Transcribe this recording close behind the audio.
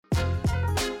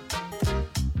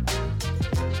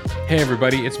Hey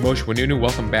everybody, it's Moshe Wanunu.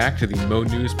 Welcome back to the Mo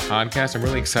News podcast. I'm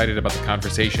really excited about the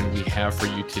conversation we have for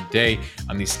you today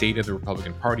on the state of the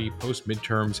Republican Party post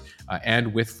midterms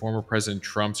and with former President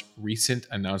Trump's recent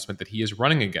announcement that he is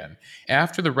running again.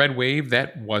 After the red wave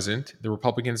that wasn't, the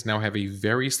Republicans now have a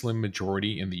very slim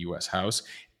majority in the U.S. House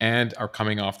and are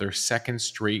coming off their second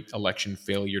straight election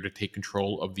failure to take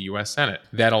control of the U.S. Senate.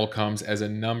 That all comes as a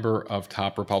number of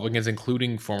top Republicans,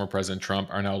 including former President Trump,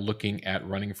 are now looking at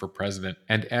running for president.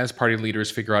 And as party leaders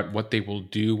figure out what they will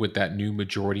do with that new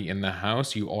majority in the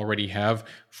House, you already have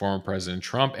former President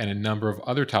Trump and a number of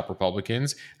other top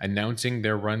Republicans announcing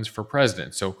their runs for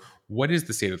president. So what is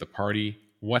the state of the party?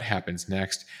 What happens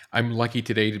next? I'm lucky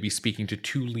today to be speaking to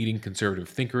two leading conservative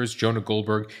thinkers, Jonah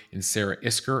Goldberg and Sarah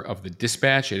Isker of The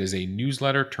Dispatch. It is a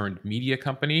newsletter turned media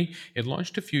company. It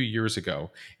launched a few years ago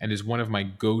and is one of my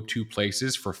go-to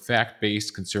places for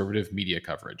fact-based conservative media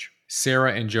coverage.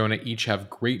 Sarah and Jonah each have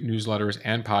great newsletters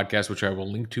and podcasts, which I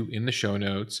will link to in the show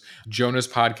notes. Jonah's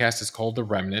podcast is called The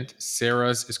Remnant.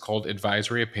 Sarah's is called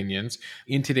Advisory Opinions.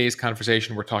 In today's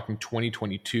conversation, we're talking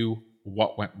 2022,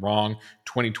 what went wrong,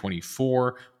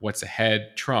 2024, what's ahead,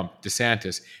 Trump,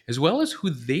 DeSantis, as well as who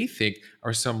they think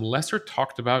are some lesser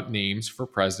talked about names for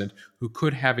president who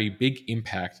could have a big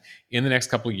impact in the next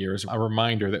couple of years. A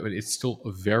reminder that it's still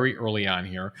very early on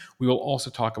here. We will also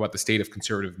talk about the state of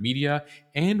conservative media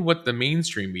and what the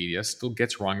mainstream media still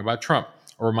gets wrong about Trump.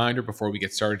 A reminder before we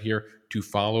get started here to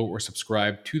follow or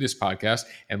subscribe to this podcast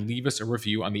and leave us a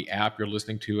review on the app you're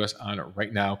listening to us on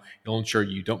right now. It'll ensure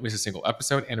you don't miss a single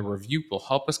episode, and a review will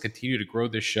help us continue to grow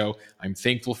this show. I'm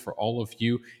thankful for all of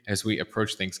you as we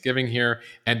approach Thanksgiving here,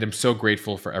 and I'm so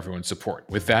grateful for everyone's support.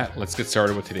 With that, let's get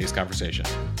started with today's conversation.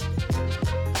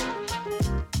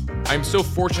 I'm so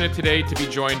fortunate today to be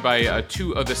joined by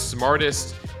two of the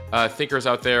smartest thinkers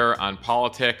out there on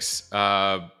politics,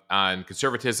 on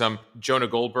conservatism, Jonah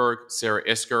Goldberg, Sarah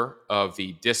Isker of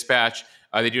The Dispatch.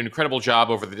 They do an incredible job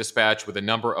over The Dispatch with a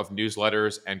number of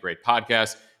newsletters and great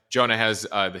podcasts. Jonah has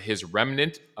his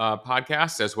Remnant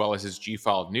podcast, as well as his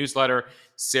G-File newsletter.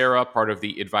 Sarah, part of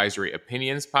the Advisory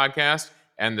Opinions podcast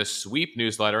and the Sweep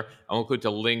newsletter. I'll include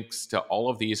the links to all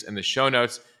of these in the show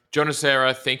notes. Jonah,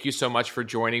 Sarah, thank you so much for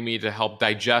joining me to help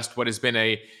digest what has been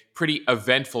a pretty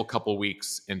eventful couple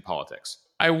weeks in politics.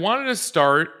 I wanted to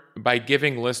start by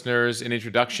giving listeners an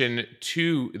introduction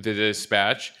to The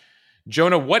Dispatch.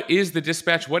 Jonah, what is The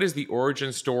Dispatch? What is the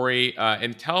origin story?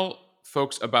 And tell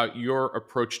folks about your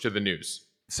approach to the news.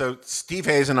 So Steve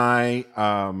Hayes and I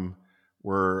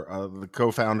were the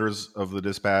co-founders of The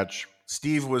Dispatch.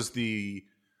 Steve was the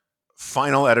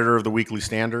final editor of the Weekly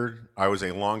Standard. I was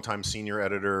a longtime senior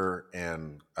editor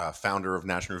and founder of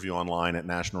National Review Online at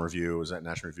National Review. I was at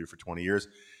National Review for 20 years.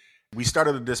 We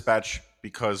started The Dispatch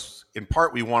because, in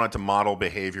part, we wanted to model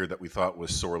behavior that we thought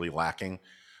was sorely lacking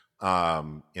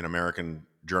in American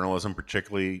journalism,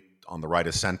 particularly on the right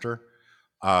of center.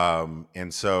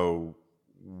 And so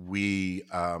we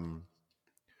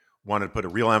wanted to put a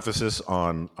real emphasis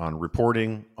on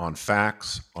reporting, on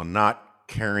facts, on not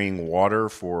carrying water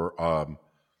for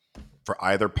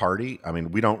either party. I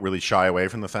mean, we don't really shy away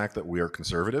from the fact that we are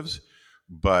conservatives,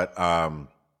 but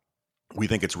we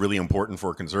think it's really important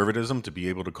for conservatism to be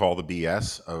able to call the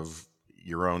BS of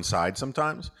your own side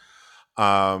sometimes.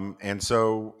 And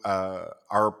so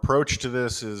our approach to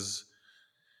this is,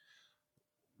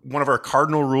 one of our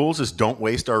cardinal rules is don't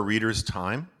waste our readers'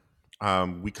 time.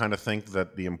 We kind of think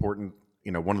that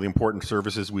one of the important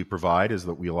services we provide is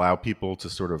that we allow people to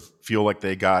sort of feel like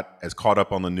they got as caught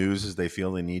up on the news as they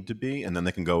feel they need to be, and then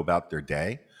they can go about their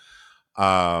day.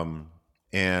 Our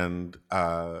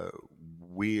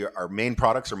main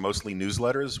products are mostly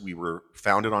newsletters. We were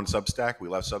founded on Substack. We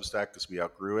left Substack because we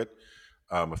outgrew it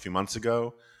a few months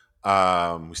ago.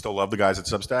 We still love the guys at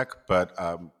Substack, but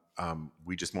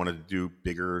we just wanted to do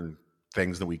bigger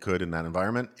things than we could in that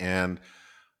environment. And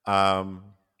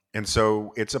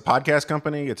so it's a podcast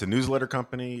company. It's a newsletter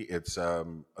company. It's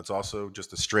also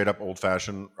just a straight up old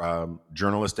fashioned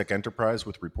journalistic enterprise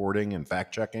with reporting and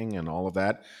fact checking and all of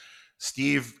that.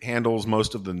 Steve handles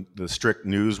most of the strict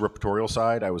news reportorial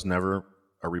side. I was never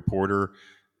a reporter.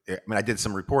 I mean, I did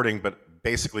some reporting, but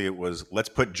basically it was, let's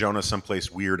put Jonah someplace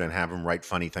weird and have him write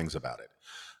funny things about it.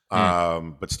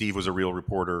 But Steve was a real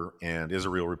reporter and is a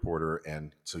real reporter,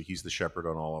 and so he's the shepherd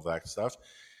on all of that stuff.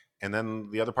 And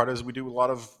then the other part is we do a lot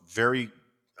of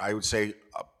I would say,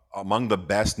 among the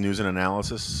best news and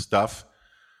analysis stuff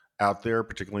out there,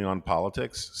 particularly on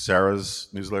politics. Sarah's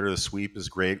newsletter, The Sweep, is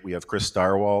great. We have Chris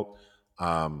Stirewalt,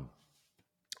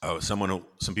 someone who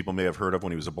some people may have heard of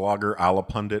when he was a blogger, Ala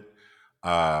Pundit,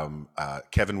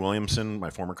 Kevin Williamson,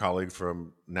 my former colleague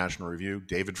from National Review,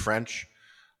 David French,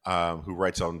 who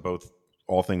writes on both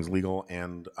all things legal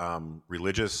and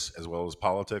religious as well as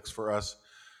politics for us,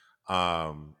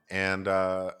 and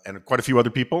quite a few other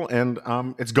people. And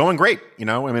it's going great. You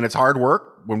know, I mean, it's hard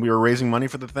work. When we were raising money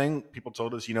for the thing, people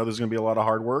told us, you know, there's going to be a lot of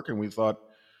hard work, and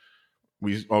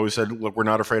we always said, look, we're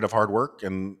not afraid of hard work.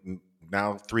 And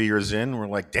now 3 years in, we're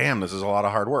like, damn, this is a lot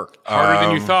of hard work. Harder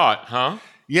than you thought, huh?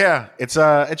 Yeah, it's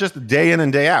just day in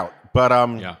and day out. But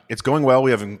it's going well.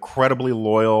 We have incredibly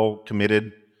loyal,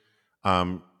 committed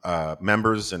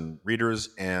members and readers,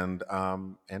 and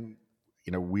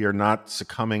you know, we are not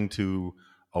succumbing to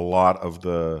a lot of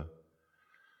the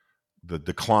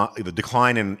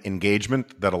decline in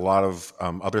engagement that a lot of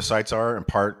other sites are, in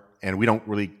part. And we don't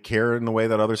really care in the way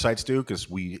that other sites do, because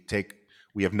we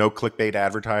have no clickbait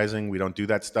advertising. We don't do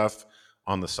that stuff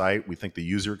on the site. We think the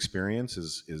user experience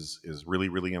is really,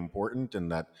 really important,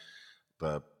 and that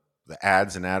the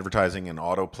ads and advertising and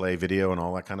autoplay video and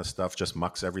all that kind of stuff just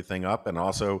mucks everything up. And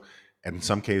also, in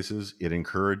some cases, it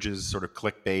encourages sort of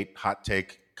clickbait, hot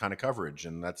take kind of coverage,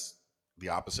 and that's the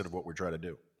opposite of what we're trying to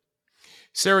do.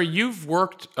 Sarah, you've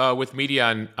worked with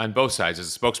media on both sides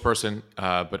as a spokesperson,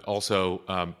 but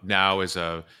also now as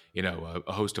a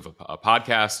host of a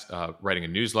podcast, writing a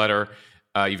newsletter.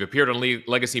 You've appeared on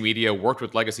legacy media, worked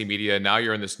with legacy media. Now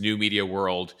you're in this new media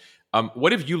world.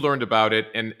 What have you learned about it?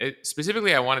 And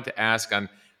specifically, I wanted to ask on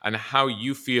how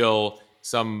you feel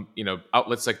some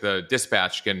outlets like the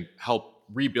Dispatch can help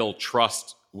rebuild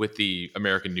trust with the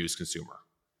American news consumer.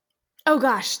 Oh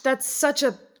gosh, that's such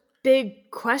a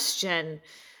big question.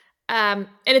 And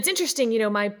it's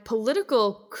interesting, my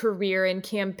political career in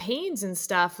campaigns and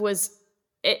stuff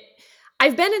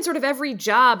I've been in sort of every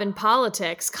job in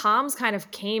politics. Comms kind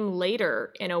of came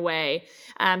later in a way.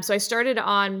 So I started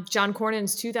on John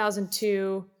Cornyn's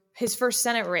 2002, his first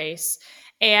Senate race,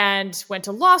 and went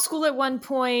to law school at one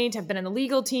point. I've been in the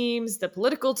legal teams, the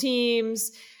political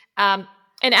teams. And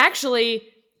actually,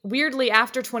 weirdly,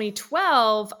 after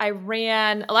 2012, I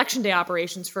ran election day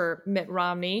operations for Mitt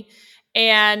Romney,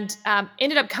 and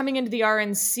ended up coming into the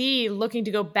RNC looking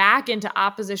to go back into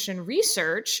opposition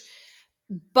research.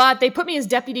 But they put me as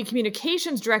deputy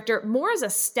communications director, more as a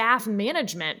staff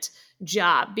management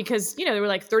job, because, there were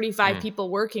like 35 people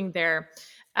working there.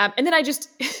 And then I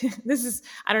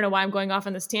don't know why I'm going off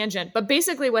on this tangent, but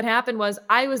basically what happened was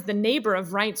I was the neighbor of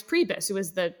Reince Priebus, who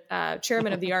was the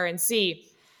chairman of the RNC.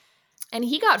 And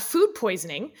he got food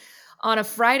poisoning on a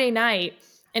Friday night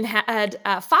and had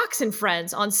Fox and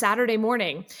Friends on Saturday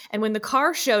morning. And when the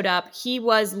car showed up, he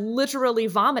was literally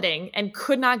vomiting and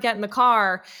could not get in the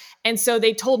car. And so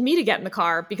they told me to get in the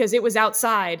car because it was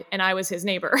outside and I was his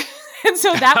neighbor. And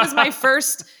so that was my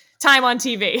first time on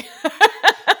TV.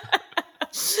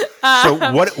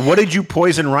 So what did you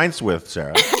poison Reince with,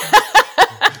 Sarah?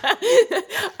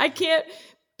 I can't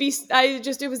be.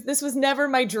 This was never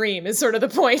my dream. Is sort of the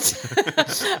point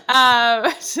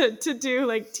to do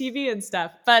like TV and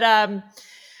stuff. But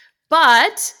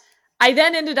I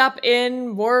then ended up in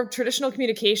more traditional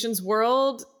communications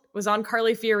world. Was on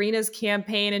Carly Fiorina's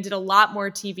campaign and did a lot more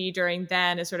TV during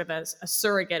then as sort of a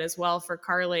surrogate as well for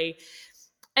Carly.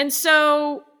 And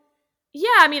so,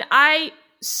 I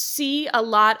see a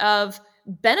lot of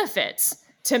benefits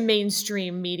to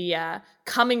mainstream media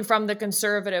coming from the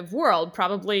conservative world,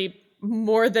 probably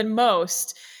more than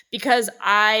most, because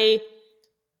I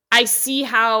see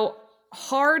how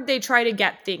hard they try to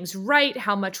get things right,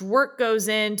 how much work goes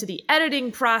into the editing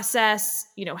process,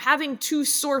 having two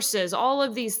sources, all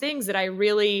of these things that I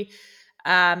really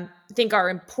think are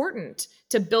important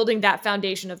to building that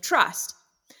foundation of trust.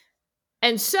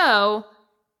 And so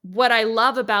what I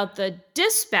love about the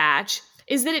Dispatch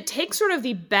is that it takes sort of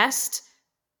the best,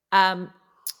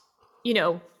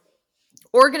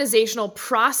 organizational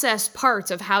process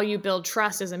parts of how you build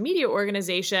trust as a media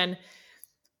organization,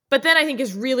 but then I think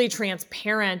is really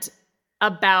transparent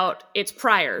about its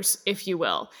priors, if you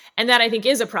will. And that I think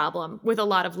is a problem with a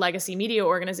lot of legacy media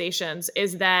organizations,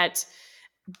 is that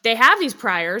they have these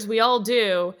priors, we all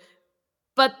do,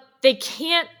 but they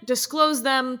can't disclose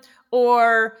them,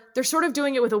 or they're sort of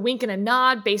doing it with a wink and a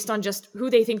nod based on just who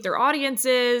they think their audience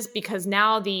is, because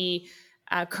now the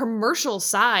commercial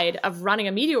side of running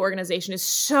a media organization is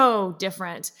so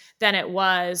different than it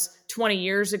was 20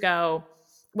 years ago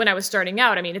when I was starting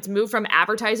out. I mean, it's moved from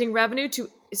advertising revenue to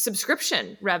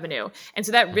subscription revenue. And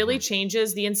so that really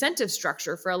changes the incentive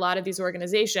structure for a lot of these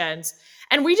organizations.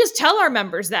 And we just tell our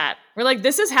members that. We're like,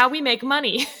 this is how we make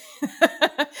money.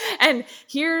 And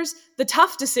here's the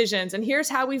tough decisions, and here's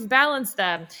how we've balanced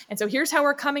them. And so here's how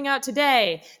we're coming out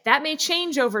today. That may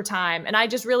change over time. And I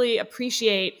just really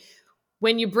appreciate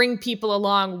when you bring people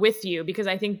along with you, because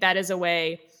I think that is a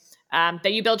way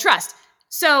that you build trust.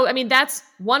 So, I mean, that's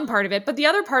one part of it. But the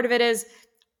other part of it is,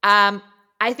 I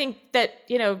think that,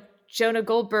 Jonah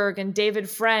Goldberg and David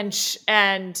French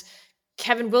and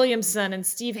Kevin Williamson and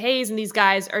Steve Hayes and these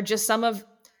guys are just some of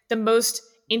the most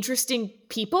interesting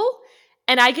people.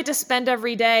 And I get to spend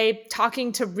every day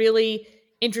talking to really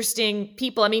interesting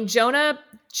people. I mean, Jonah,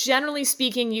 generally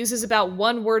speaking, uses about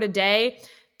one word a day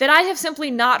that I have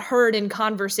simply not heard in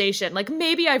conversation. Like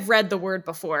maybe I've read the word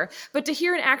before, but to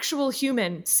hear an actual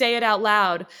human say it out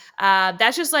loud,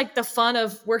 that's just like the fun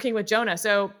of working with Jonah.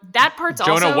 So that part's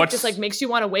Jonah, also just like makes you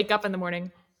want to wake up in the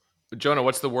morning. Jonah,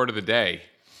 what's the word of the day?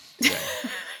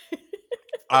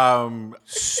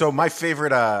 So my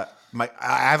favorite, I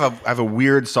have a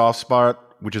weird soft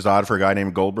spot, which is odd for a guy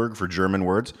named Goldberg, for German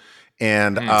words,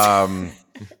 and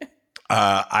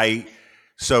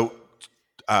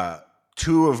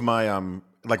two of my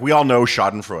like we all know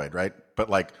Schadenfreude, right? But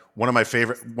like one of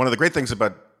the great things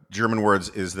about German words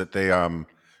is that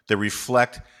they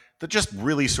reflect the just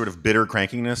really sort of bitter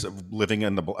crankiness of living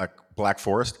in the Black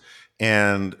Forest.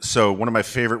 And so one of my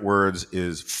favorite words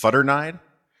is Futterneid,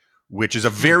 which is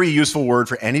a very useful word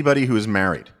for anybody who is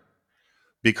married,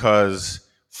 because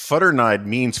Futterneid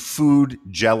means food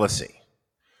jealousy.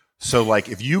 So like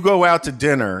if you go out to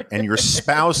dinner and your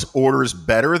spouse orders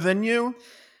better than you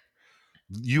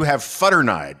have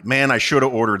Futterneid. Man, I should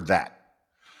have ordered that.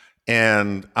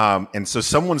 And so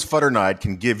someone's Futterneid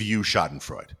can give you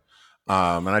Schadenfreude.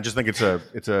 And I just think it's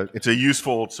a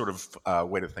useful sort of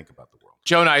way to think about the world.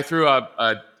 Jonah, I threw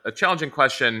a challenging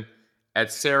question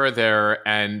at Sarah there,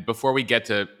 and before we get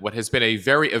to what has been a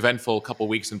very eventful couple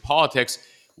weeks in politics,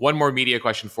 one more media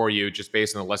question for you, just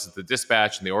based on the lessons of the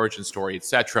Dispatch and the origin story,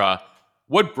 etc.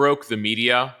 What broke the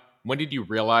media? When did you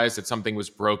realize that something was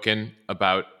broken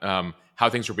about how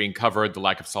things were being covered, the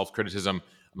lack of self-criticism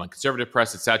among conservative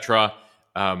press, etc.?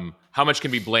 How much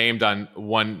can be blamed on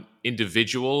one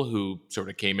individual who sort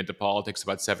of came into politics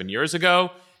about 7 years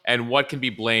ago, and what can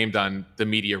be blamed on the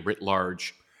media writ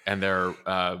large and their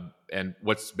and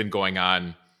what's been going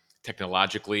on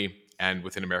technologically and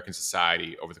within American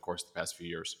society over the course of the past few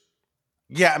years?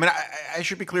 Yeah, I mean, I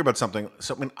should be clear about something.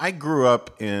 So, I mean, I grew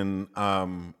up in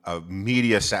a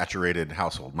media-saturated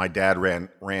household. My dad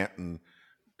ran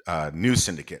news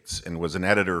syndicates and was an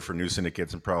editor for news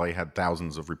syndicates, and probably had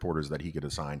thousands of reporters that he could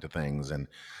assign to things.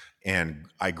 And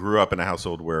I grew up in a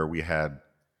household where we had,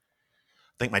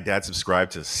 I think my dad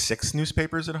subscribed to 6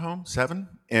 newspapers at home, 7,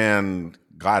 and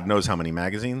God knows how many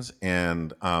magazines.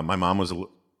 And my mom was a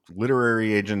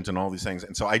literary agent and all these things.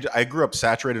 And so I grew up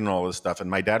saturated in all this stuff. And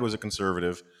my dad was a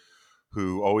conservative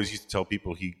who always used to tell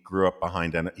people he worked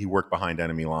behind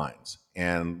enemy lines.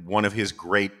 And one of his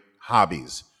great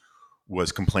hobbies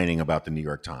was complaining about the New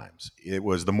York Times. It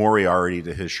was the Moriarty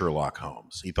to his Sherlock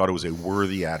Holmes. He thought it was a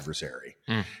worthy adversary.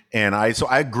 And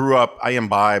I grew up, I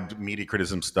imbibed media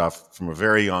criticism stuff from a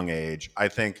very young age. I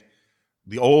think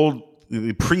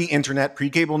the pre-internet,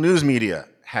 pre-cable news media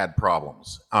had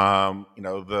problems. I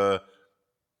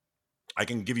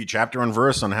can give you chapter and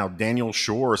verse on how Daniel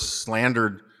Shore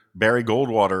slandered Barry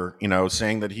Goldwater,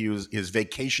 saying that his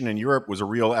vacation in Europe was a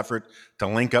real effort to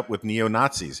link up with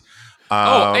neo-Nazis.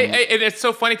 And it's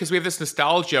so funny because we have this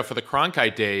nostalgia for the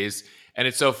Cronkite days, and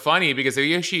it's so funny because if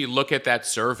you actually look at that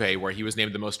survey where he was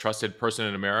named the most trusted person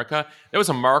in America, there was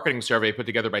a marketing survey put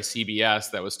together by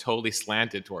CBS that was totally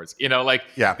slanted towards,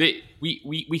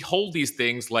 we hold these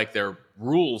things like they're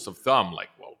rules of thumb, like,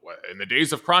 well, in the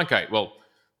days of Cronkite, well,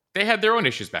 they had their own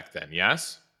issues back then,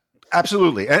 yes?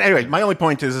 Absolutely. And anyway, my only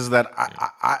point is that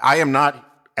I am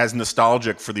not as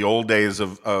nostalgic for the old days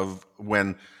of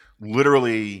when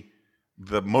literally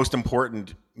the most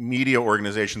important media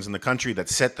organizations in the country that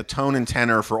set the tone and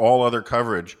tenor for all other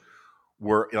coverage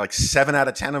were like 7 out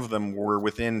of 10 of them were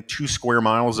within 2 square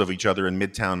miles of each other in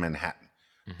Midtown Manhattan.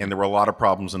 And there were a lot of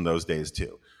problems in those days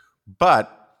too.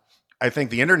 But I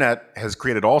think the internet has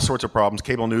created all sorts of problems.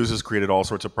 Cable news has created all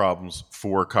sorts of problems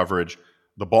for coverage.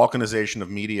 The balkanization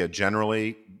of media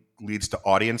generally leads to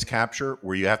audience capture,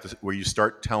 where you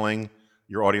start telling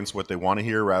your audience what they want to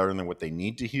hear rather than what they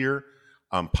need to hear.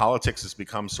 Politics has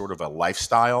become sort of a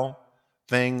lifestyle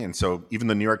thing, and so even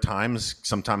the New York Times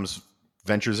sometimes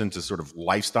ventures into sort of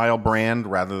lifestyle brand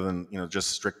rather than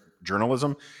just strict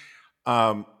journalism.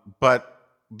 But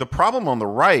the problem on the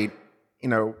right,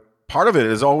 part of it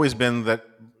has always been that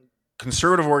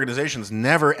conservative organizations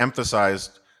never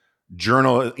emphasized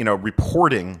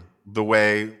reporting the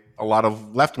way a lot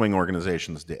of left-wing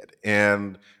organizations did,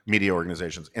 and media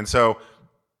organizations, and so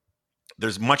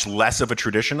there's much less of a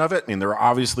tradition of it. I mean, there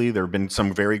have been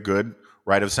some very good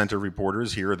right of center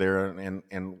reporters here, there,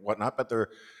 and whatnot, but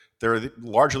They're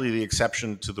largely the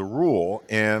exception to the rule.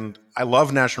 And I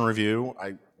love National Review.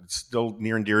 It's still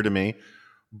near and dear to me.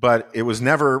 But it was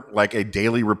never like a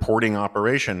daily reporting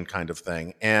operation kind of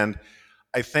thing. And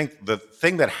I think the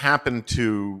thing that happened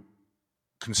to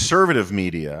conservative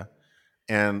media,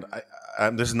 and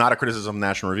this is not a criticism of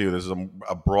National Review, this is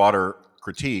a broader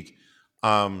critique,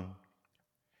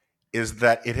 is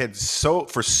that it had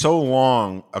for so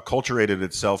long acculturated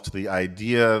itself to the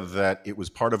idea that it was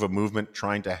part of a movement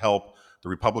trying to help the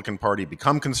Republican Party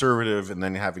become conservative and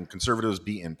then having conservatives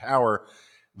be in power,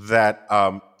 that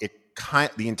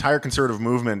the entire conservative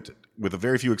movement, with a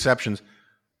very few exceptions,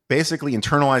 basically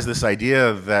internalized this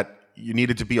idea that you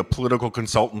needed to be a political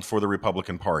consultant for the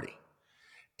Republican Party.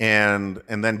 And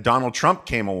then Donald Trump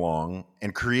came along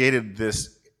and created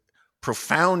this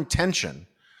profound tension,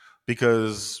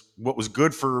 because what was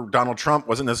good for Donald Trump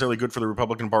wasn't necessarily good for the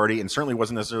Republican Party, and certainly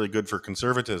wasn't necessarily good for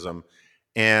conservatism.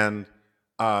 And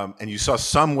you saw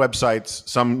some websites,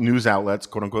 some news outlets,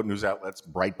 quote unquote news outlets,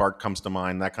 Breitbart comes to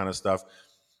mind, that kind of stuff,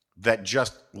 that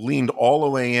just leaned all the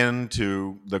way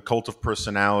into the cult of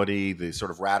personality, the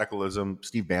sort of radicalism.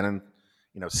 Steve Bannon,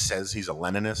 says he's a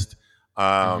Leninist.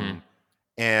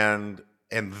 And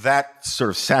that sort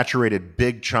of saturated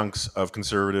big chunks of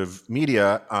conservative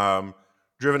media,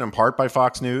 driven in part by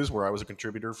Fox News, where I was a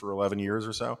contributor for 11 years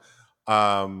or so.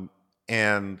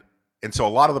 And so a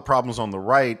lot of the problems on the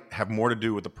right have more to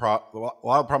do with a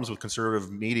lot of problems with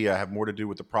conservative media have more to do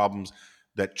with the problems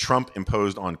that Trump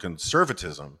imposed on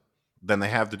conservatism than they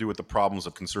have to do with the problems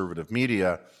of conservative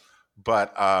media.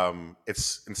 But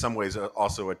it's in some ways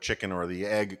also a chicken or the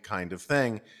egg kind of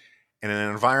thing. In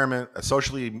an environment, a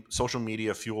social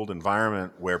media fueled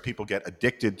environment where people get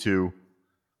addicted to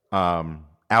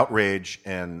outrage,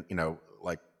 and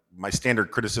like my standard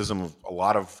criticism of a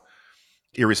lot of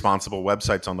irresponsible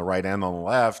websites on the right and on the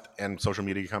left, and social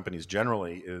media companies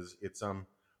generally, is it's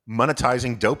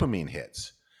monetizing dopamine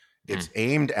hits. It's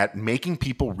aimed at making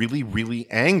people really, really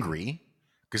angry,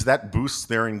 because that boosts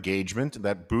their engagement,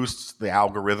 that boosts the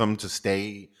algorithm to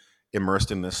stay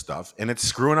immersed in this stuff, and it's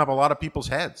screwing up a lot of people's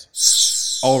heads.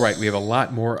 All right, we have a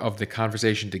lot more of the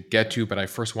conversation to get to, but I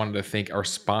first wanted to thank our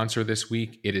sponsor this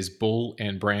week. It is Boll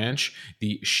 & Branch,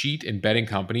 the sheet and bedding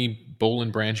company. Boll &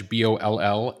 Branch,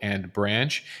 Boll and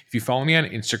Branch. If you follow me on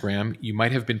Instagram, you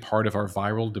might have been part of our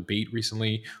viral debate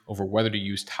recently over whether to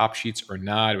use top sheets or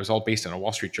not. It was all based on a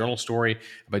Wall Street Journal story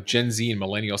about Gen Z and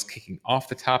millennials kicking off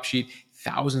the top sheet.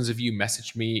 Thousands of you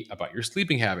messaged me about your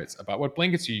sleeping habits, about what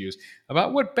blankets you use,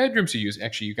 about what bedrooms you use.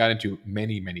 Actually, you got into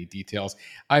many, many details.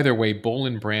 Either way, Boll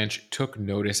 & Branch took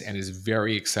notice and is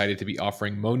very excited to be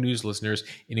offering Mo News listeners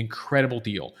an incredible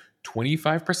deal,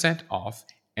 25% off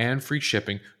and free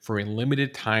shipping for a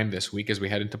limited time this week as we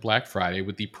head into Black Friday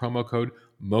with the promo code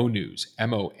MONEWS,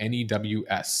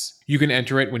 MONEWS. You can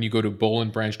enter it when you go to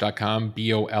bollandbranch.com,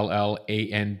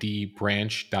 BOLLAND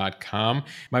branch.com.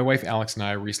 My wife Alex and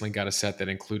I recently got a set that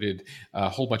included a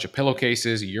whole bunch of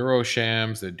pillowcases,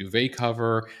 Euroshams, the duvet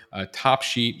cover, a top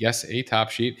sheet, yes, a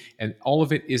top sheet, and all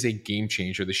of it is a game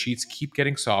changer. The sheets keep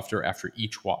getting softer after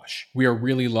each wash. We are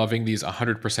really loving these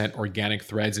 100% organic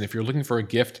threads, and if you're looking for a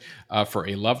gift for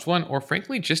a loved one, or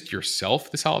frankly just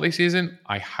yourself this holiday season,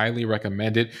 I highly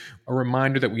recommend it. A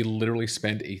reminder that we literally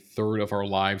spend a third of our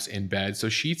lives in bed, so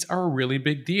sheets are a really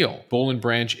big deal. Boll &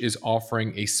 Branch is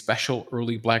offering a special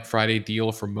early Black Friday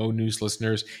deal for Mo News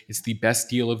listeners. It's the best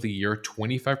deal of the year,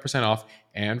 25% off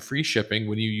and free shipping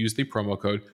when you use the promo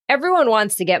code. Everyone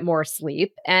wants to get more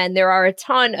sleep, and there are a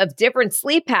ton of different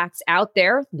sleep hacks out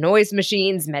there. Noise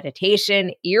machines,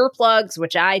 meditation, earplugs,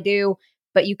 which I do.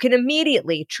 But you can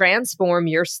immediately transform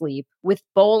your sleep with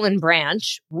Boll &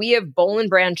 Branch. We have Boll &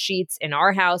 Branch sheets in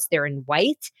our house. They're in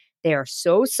white. They are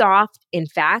so soft. In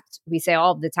fact, we say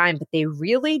all the time, but they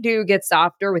really do get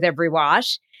softer with every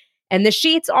wash. And the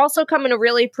sheets also come in a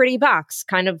really pretty box,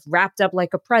 kind of wrapped up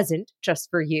like a present just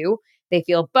for you. They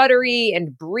feel buttery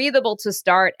and breathable to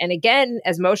start. And again,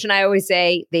 as Moshe and I always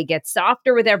say, they get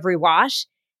softer with every wash.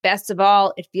 Best of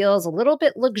all, it feels a little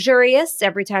bit luxurious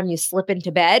every time you slip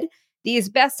into bed. These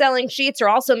best-selling sheets are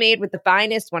also made with the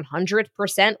finest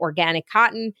 100% organic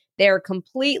cotton. They're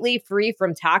completely free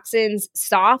from toxins,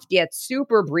 soft yet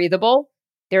super breathable.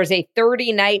 There's a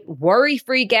 30-night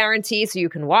worry-free guarantee, so you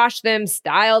can wash them,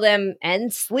 style them,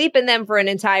 and sleep in them for an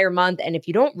entire month. And if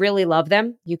you don't really love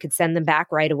them, you could send them back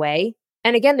right away.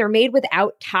 And again, they're made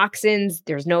without toxins.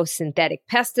 There's no synthetic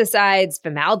pesticides,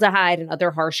 formaldehyde, and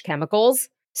other harsh chemicals.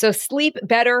 So sleep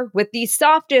better with the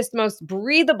softest, most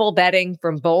breathable bedding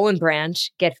from Boll &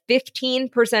 Branch. Get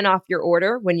 15% off your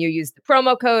order when you use the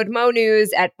promo code MONEWS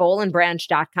at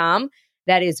bollandbranch.com.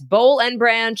 That is Boll and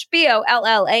Branch,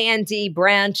 BOLLAND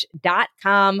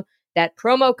branch.com. That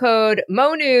promo code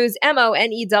MONEWS,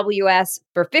 MONEWS,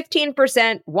 for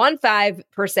 15%,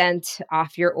 15%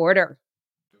 off your order.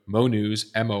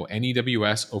 MONEWS,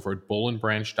 MONEWS, over at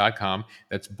bollandbranch.com.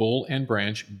 That's Boll and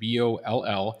Branch,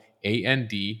 BOLLAND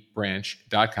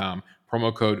branch.com.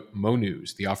 Promo code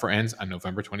MONEWS. The offer ends on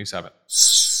November 27th.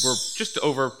 We're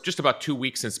just about 2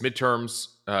 weeks since midterms.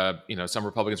 Some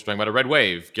Republicans were talking about a red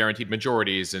wave, guaranteed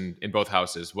majorities in both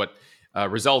houses. What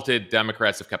resulted,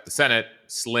 Democrats have kept the Senate,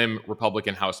 slim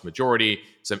Republican House majority,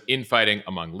 some infighting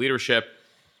among leadership.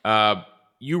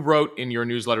 You wrote in your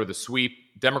newsletter, The Sweep,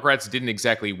 Democrats didn't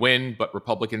exactly win, but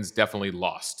Republicans definitely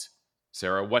lost.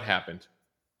 Sarah, what happened?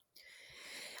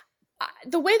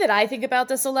 The way that I think about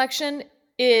this election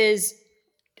is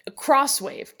a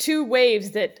crosswave, two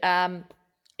waves that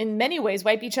in many ways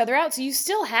wipe each other out. So you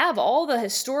still have all the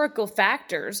historical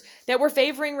factors that were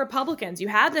favoring Republicans. You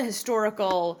had the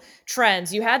historical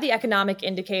trends, you had the economic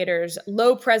indicators,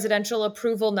 low presidential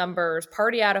approval numbers,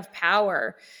 party out of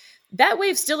power. That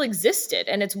wave still existed.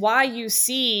 And it's why you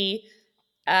see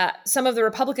some of the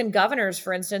Republican governors,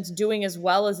 for instance, doing as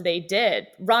well as they did.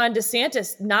 Ron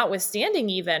DeSantis, notwithstanding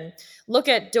even. Look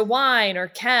at DeWine or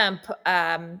Kemp,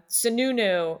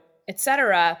 Sununu,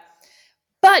 etc.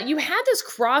 But you had this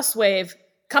crosswave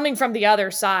coming from the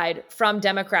other side, from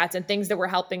Democrats, and things that were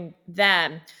helping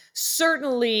them.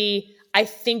 Certainly, I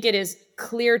think it is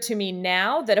clear to me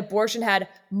now that abortion had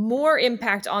more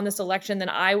impact on this election than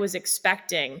I was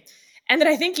expecting. And that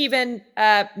I think even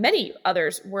many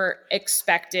others were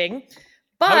expecting.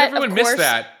 But how did everyone miss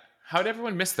that? How did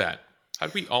everyone miss that? How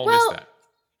did we all miss that?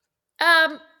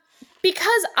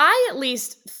 Because I at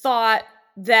least thought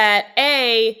that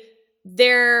we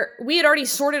had already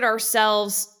sorted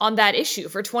ourselves on that issue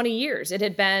for 20 years. It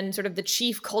had been sort of the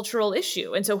chief cultural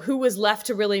issue. And so who was left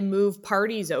to really move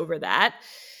parties over that?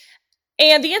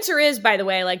 And the answer is, by the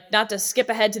way, like, not to skip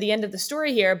ahead to the end of the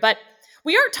story here, but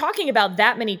we aren't talking about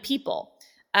that many people.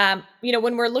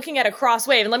 When we're looking at a cross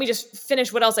wave, and let me just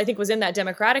finish what else I think was in that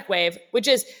Democratic wave, which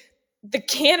is the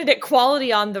candidate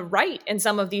quality on the right in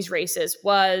some of these races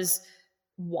was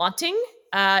wanting,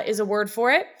 is a word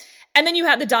for it. And then you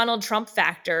had the Donald Trump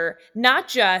factor, not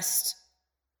just,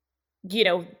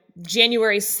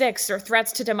 January 6th or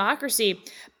threats to democracy,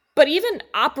 but even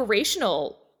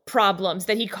operational problems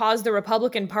that he caused the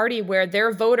Republican Party, where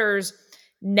their voters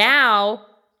now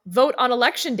vote on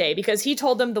election day because he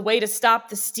told them the way to stop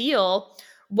the steal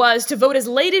was to vote as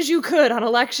late as you could on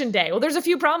election day. Well, there's a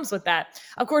few problems with that.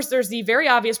 Of course, there's the very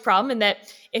obvious problem in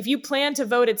that if you plan to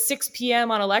vote at 6 p.m.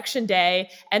 on election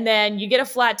day and then you get a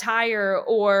flat tire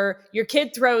or your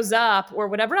kid throws up or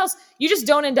whatever else, you just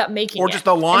don't end up making it. Or just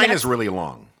the line is really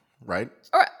long, right?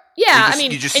 Or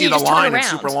you just see the line,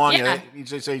 it's super long. Yeah. You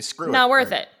just say, screw it. Not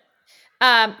worth it.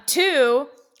 Two,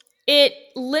 it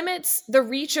limits the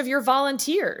reach of your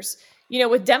volunteers.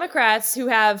 With Democrats who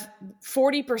have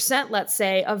 40%, let's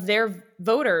say, of their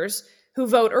voters who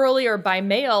vote early or by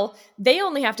mail, they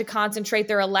only have to concentrate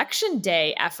their election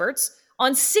day efforts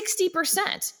on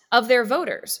 60% of their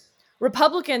voters.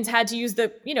 Republicans had to use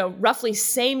the, roughly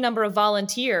same number of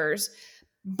volunteers,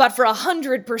 but for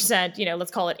 100%,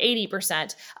 let's call it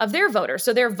 80% of their voters.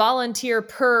 So their volunteer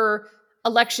per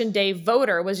election day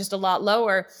voter was just a lot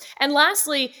lower. And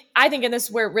lastly, I think, and this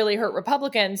is where it really hurt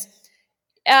Republicans,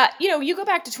 you go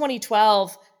back to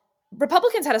 2012,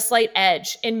 Republicans had a slight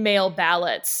edge in mail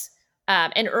ballots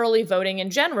and early voting in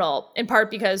general, in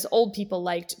part because old people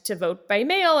liked to vote by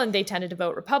mail and they tended to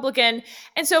vote Republican.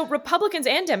 And so Republicans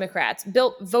and Democrats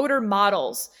built voter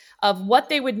models of what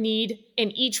they would need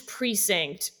in each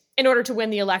precinct in order to win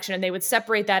the election. And they would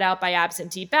separate that out by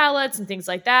absentee ballots and things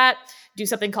like that, do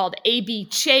something called A/B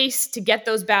chase to get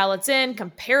those ballots in,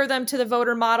 compare them to the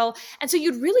voter model. And so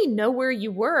you'd really know where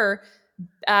you were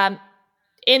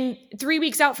in 3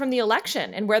 weeks out from the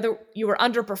election and whether you were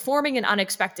underperforming in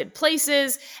unexpected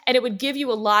places, and it would give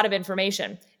you a lot of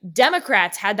information.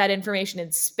 Democrats had that information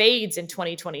in spades in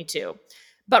 2022,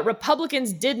 but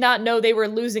Republicans did not know they were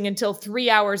losing until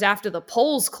 3 hours after the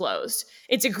polls closed.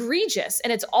 It's egregious,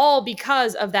 and it's all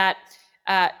because of that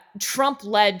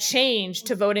Trump-led change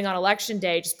to voting on election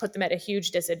day just put them at a huge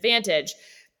disadvantage.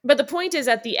 But the point is,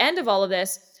 at the end of all of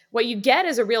this, what you get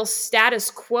is a real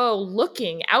status quo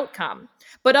looking outcome.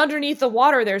 But underneath the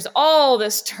water, there's all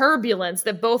this turbulence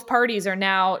that both parties are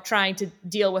now trying to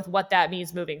deal with what that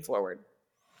means moving forward.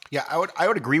 Yeah, I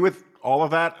would agree with all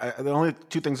of that. The only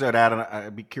two things I'd add, and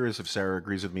I'd be curious if Sarah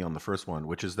agrees with me on the first one,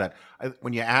 which is that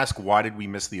when you ask why did we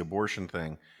miss the abortion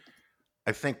thing,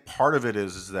 I think part of it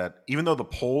is that even though the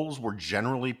polls were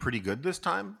generally pretty good this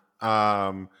time,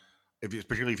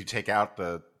 particularly if you take out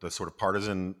the sort of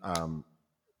partisan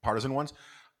ones,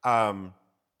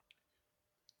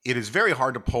 it is very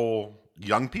hard to poll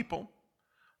young people,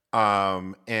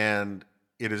 and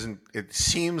it isn't. It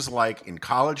seems like in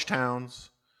college towns,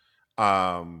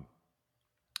 young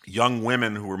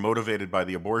women who were motivated by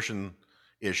the abortion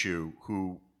issue,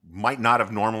 who might not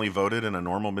have normally voted in a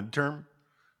normal midterm,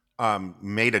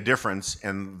 made a difference,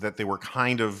 and that they were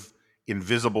kind of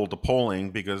invisible to polling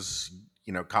because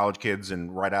college kids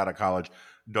and right out of college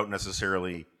don't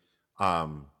necessarily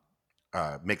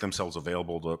make themselves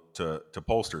available to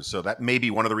pollsters. So that may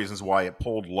be one of the reasons why it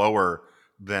polled lower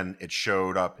than it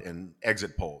showed up in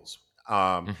exit polls.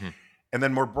 And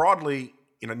then more broadly,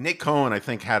 Nate Cohn, I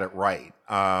think, had it right.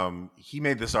 He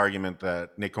made this argument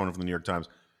that Nate Cohn from the New York Times,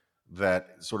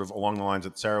 that sort of along the lines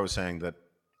that Sarah was saying, that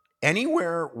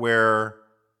anywhere where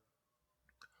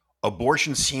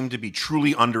abortion seemed to be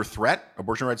truly under threat,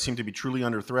 abortion rights seemed to be truly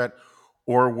under threat,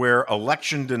 or where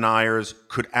election deniers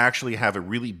could actually have a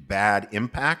really bad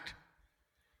impact,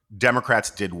 Democrats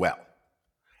did well.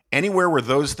 Anywhere where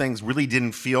those things really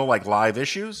didn't feel like live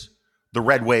issues, the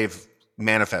red wave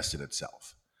manifested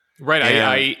itself.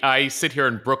 Right. I sit here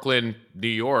in Brooklyn, New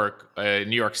York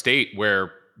State,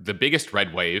 where the biggest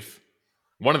red wave,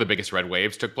 one of the biggest red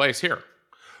waves, took place here.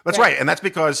 That's right. And that's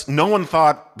because no one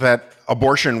thought that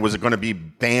abortion was going to be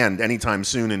banned anytime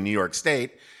soon in New York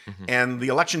State. And the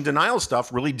election denial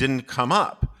stuff really didn't come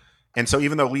up. And so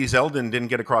even though Lee Zeldin didn't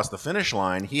get across the finish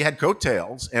line, he had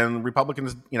coattails. And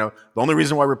Republicans, the only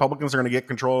reason why Republicans are going to get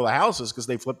control of the House is because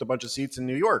they flipped a bunch of seats in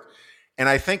New York. And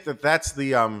I think that's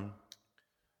the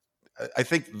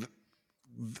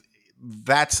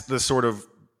that's the sort of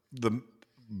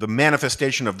the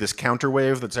manifestation of this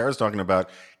counterwave that Sarah's talking about,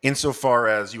 insofar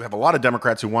as you have a lot of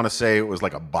Democrats who want to say it was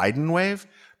like a Biden wave.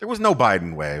 There was no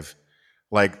Biden wave.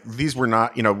 Like, these were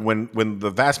not, when the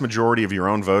vast majority of your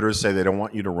own voters say they don't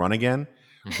want you to run again,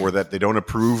 or that they don't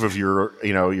approve of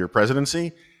your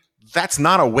presidency, that's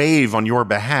not a wave on your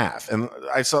behalf. And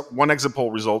I saw one exit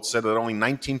poll result said that only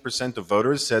 19% of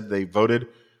voters said they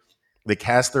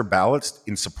cast their ballots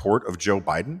in support of Joe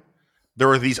Biden. There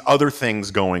were these other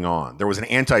things going on. There was an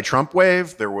anti-Trump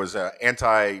wave. There was an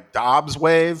anti-Dobbs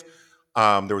wave.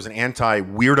 There was an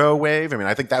anti-weirdo wave. I mean,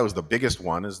 I think that was the biggest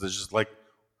one. Is there's just like,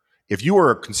 if you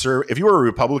were a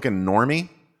Republican normie,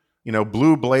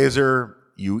 blue blazer,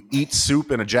 you eat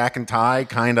soup in a jack and tie,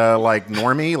 kind of like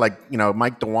normie, like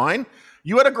Mike DeWine,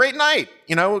 you had a great night.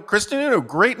 Kristen Uno,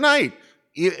 great night.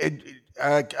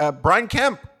 Brian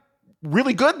Kemp,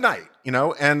 really good night.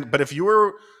 But if you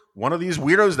were one of these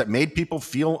weirdos that made people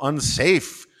feel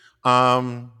unsafe,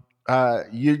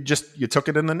 you took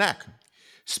it in the neck.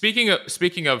 Speaking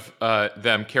of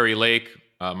them, Carrie Lake,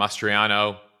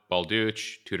 Mastriano,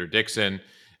 Balducci, Tudor Dixon,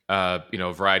 a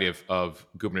variety of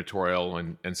gubernatorial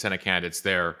and Senate candidates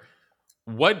there.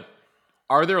 What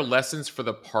are there lessons for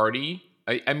the party?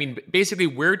 I mean, basically,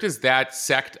 where does that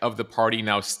sect of the party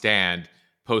now stand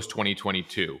post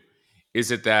 2022?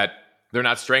 Is it that they're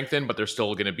not strengthened, but they're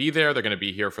still going to be there? They're going to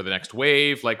be here for the next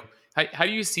wave? Like, how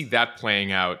do you see that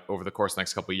playing out over the course of the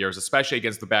next couple of years, especially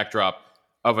against the backdrop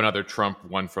of another Trump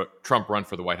run for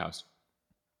the White House?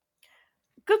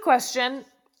 Good question.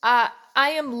 I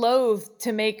am loath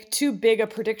to make too big a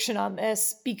prediction on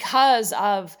this because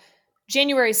of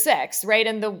January 6th, right?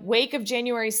 In the wake of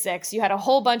January 6th, you had a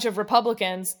whole bunch of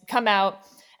Republicans come out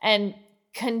and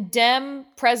condemn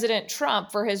President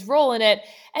Trump for his role in it.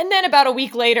 And then about a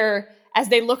week later, as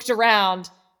they looked around,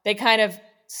 they kind of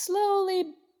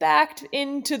slowly backed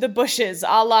into the bushes,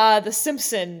 a la the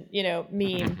Simpson,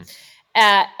 meme.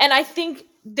 And I think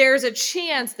there's a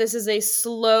chance this is a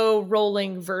slow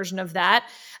rolling version of that.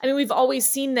 I mean, we've always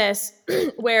seen this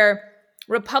where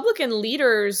Republican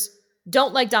leaders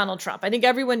don't like Donald Trump. I think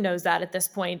everyone knows that at this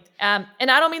point. And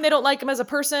I don't mean they don't like him as a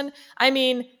person. I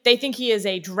mean, they think he is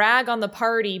a drag on the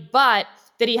party, but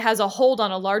that he has a hold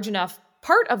on a large enough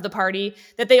part of the party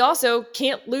that they also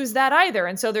can't lose that either.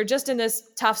 And so they're just in this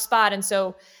tough spot. And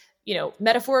so,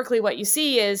 metaphorically, what you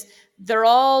see is they're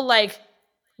all like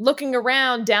looking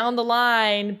around down the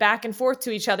line, back and forth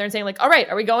to each other and saying like, all right,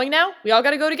 are we going now? We all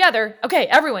got to go together. Okay,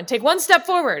 everyone take one step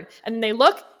forward. And then they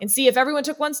look and see if everyone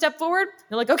took one step forward.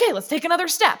 They're like, okay, let's take another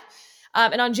step.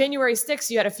 And on January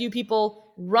 6th, you had a few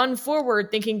people run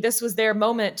forward thinking this was their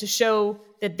moment to show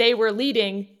that they were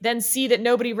leading, then see that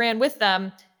nobody ran with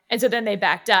them. And so then they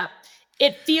backed up.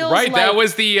 It feels right. Like that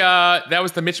was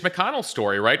the Mitch McConnell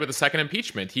story, right? With the second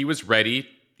impeachment. He was ready,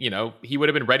 he would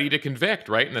have been ready to convict,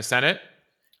 right? In the Senate.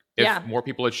 If more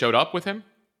people had showed up with him?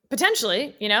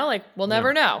 Potentially, we'll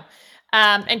never know.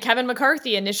 And Kevin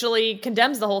McCarthy initially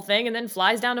condemns the whole thing and then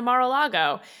flies down to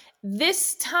Mar-a-Lago.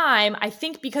 This time, I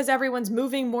think because everyone's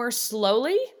moving more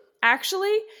slowly,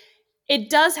 actually, it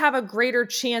does have a greater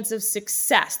chance of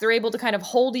success. They're able to kind of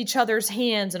hold each other's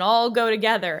hands and all go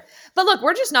together. But look,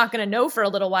 we're just not going to know for a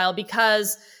little while,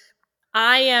 because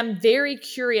I am very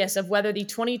curious of whether the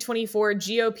 2024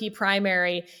 GOP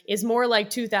primary is more like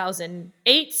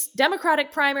 2008's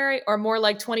Democratic primary or more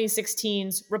like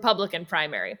 2016's Republican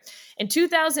primary. In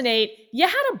 2008, you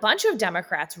had a bunch of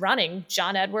Democrats running,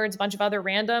 John Edwards, a bunch of other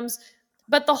randoms,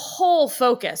 but the whole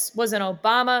focus was on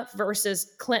Obama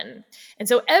versus Clinton. And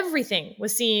so everything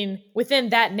was seen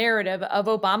within that narrative of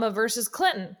Obama versus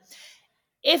Clinton.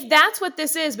 If that's what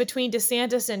this is between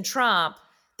DeSantis and Trump,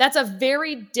 that's a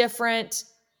very different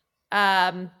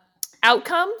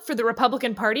outcome for the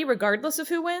Republican Party, regardless of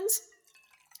who wins,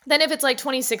 than if it's like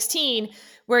 2016,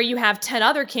 where you have 10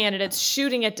 other candidates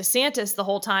shooting at DeSantis the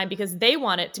whole time because they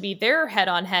want it to be their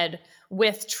head-on-head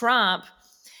with Trump.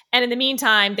 And in the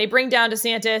meantime, they bring down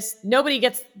DeSantis, nobody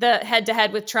gets the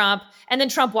head-to-head with Trump, and then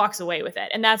Trump walks away with it.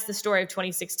 And that's the story of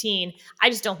 2016. I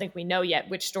just don't think we know yet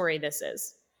which story this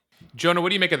is. Jonah, what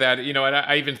do you make of that? And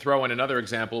I even throw in another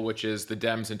example, which is the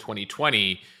Dems in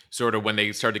 2020, sort of when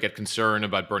they started to get concerned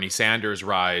about Bernie Sanders'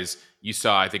 rise. You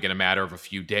saw, I think, in a matter of a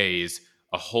few days,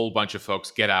 a whole bunch of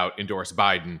folks get out, endorse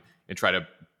Biden, and try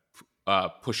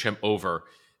to push him over.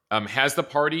 Has the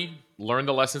party learned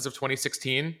the lessons of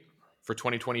 2016 for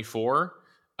 2024?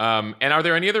 And are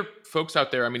there any other folks out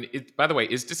there? I mean, by the way,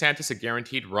 is DeSantis a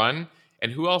guaranteed run?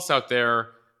 And who else out there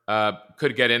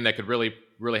could get in that could really,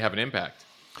 really have an impact?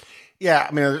 Yeah,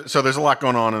 I mean, so there's a lot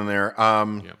going on in there.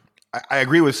 I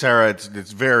agree with Sarah. It's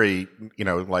very,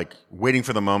 like waiting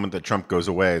for the moment that Trump goes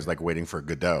away is like waiting for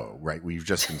Godot, right? We've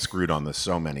just been screwed on this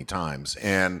so many times.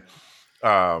 And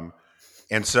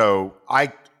so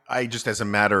I just, as a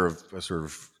matter of a sort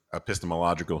of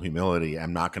epistemological humility,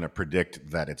 I'm not going to predict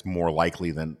that it's more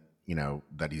likely than,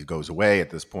 that he goes away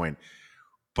at this point.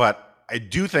 But I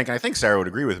do think, and I think Sarah would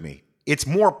agree with me, it's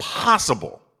more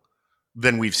possible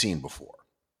than we've seen before.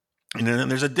 And then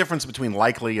there's a difference between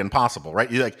likely and possible,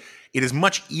 right? It is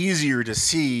much easier to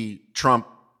see Trump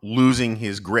losing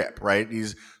his grip, right?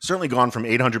 He's certainly gone from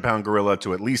 800-pound gorilla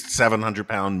to at least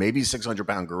 700-pound, maybe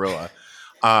 600-pound gorilla.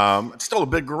 It's still a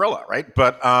big gorilla, right?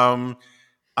 But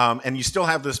and you still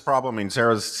have this problem. I mean,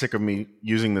 Sarah's sick of me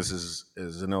using this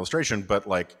as an illustration, but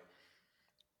like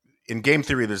in game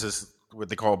theory, there's this what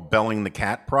they call belling the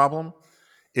cat problem.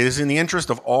 It is in the interest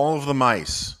of all of the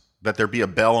mice that there be a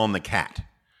bell on the cat,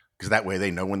 because that way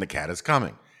they know when the cat is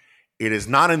coming. It is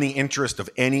not in the interest of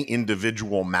any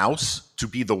individual mouse to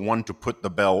be the one to put the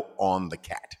bell on the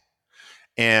cat.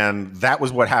 And that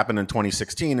was what happened in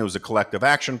 2016. It was a collective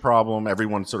action problem.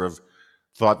 Everyone sort of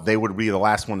thought they would be the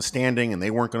last one standing, and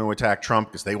they weren't going to attack Trump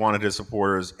because they wanted his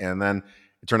supporters. And then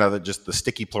it turned out that just the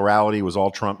sticky plurality was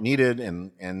all Trump needed,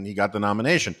 and he got the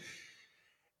nomination.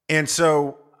 And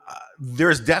so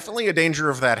there's definitely a danger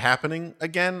of that happening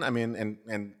again. I mean,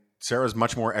 and Sarah's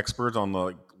much more expert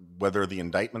on whether the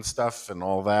indictment stuff and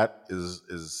all that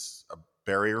is a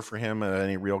barrier for him of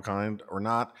any real kind or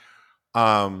not.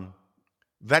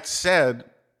 That said,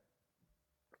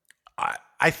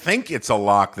 I think it's a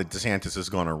lock that DeSantis is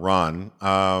going to run.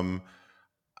 I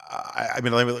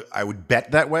mean, I would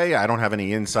bet that way. I don't have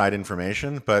any inside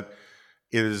information, but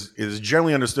it is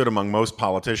generally understood among most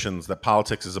politicians that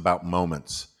politics is about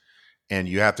moments, and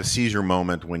you have to seize your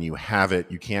moment when you have it.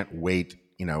 You can't wait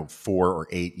 4 or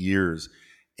 8 years.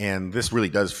 And this really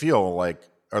does feel like,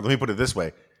 or let me put it this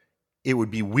way, it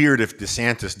would be weird if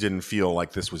DeSantis didn't feel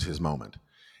like this was his moment.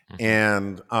 Mm-hmm.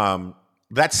 And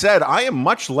that said, I am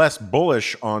much less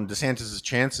bullish on DeSantis'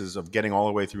 chances of getting all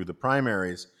the way through the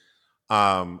primaries.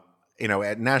 At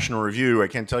National Review, I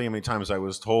can't tell you how many times I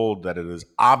was told that it is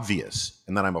obvious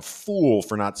and that I'm a fool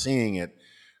for not seeing it,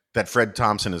 that Fred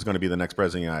Thompson is going to be the next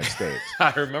president of the United States.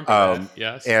 I remember that,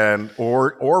 yes. And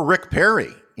or Rick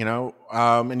Perry,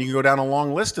 and you can go down a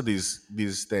long list of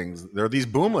these things. There are these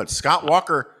boomlets. Scott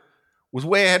Walker was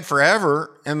way ahead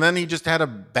forever, and then he just had a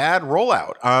bad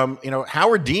rollout.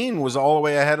 Howard Dean was all the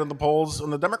way ahead of the polls on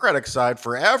the Democratic side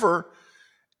forever,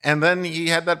 and then he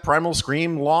had that primal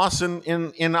scream loss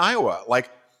in Iowa.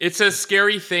 It's a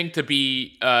scary thing to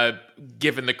be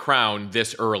given the crown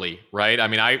this early, right? I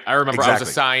mean, I remember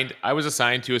exactly. I was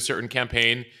assigned to a certain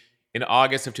campaign in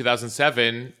August of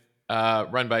 2007,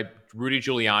 run by Rudy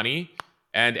Giuliani,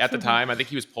 and at the time, I think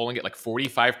he was polling at like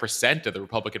 45% of the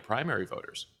Republican primary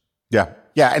voters. Yeah,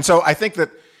 and so I think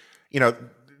that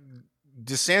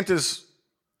DeSantis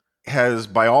has,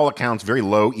 by all accounts, very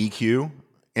low EQ,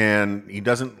 and he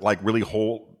doesn't really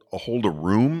hold a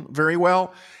room very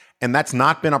well. And that's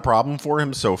not been a problem for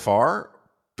him so far.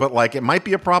 but like it might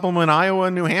be a problem in Iowa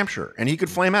and New Hampshire, and he could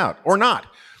flame out or not.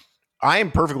 I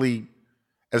am perfectly,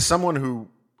 as someone who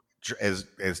has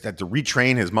had to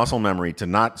retrain his muscle memory to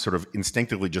not sort of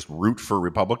instinctively just root for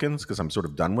Republicans because I'm sort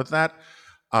of done with that.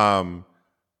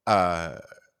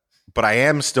 But I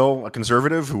am still a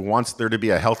conservative who wants there to be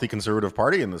a healthy conservative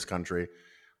party in this country.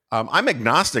 I'm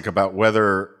agnostic about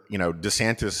whether,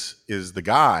 DeSantis is the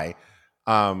guy,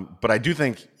 but I do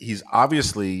think he's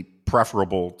obviously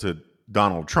preferable to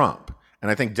Donald Trump.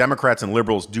 And I think Democrats and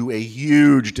liberals do a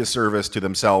huge disservice to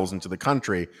themselves and to the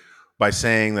country by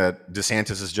saying that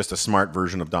DeSantis is just a smart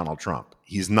version of Donald Trump.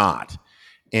 He's not.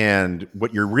 And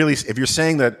what you're really, if you're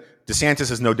saying that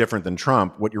DeSantis is no different than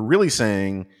Trump, what you're really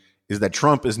saying is that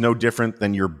Trump is no different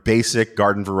than your basic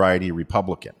garden variety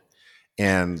Republican.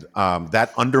 And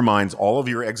that undermines all of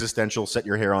your existential set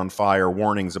your hair on fire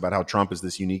warnings about how Trump is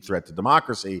this unique threat to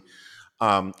democracy.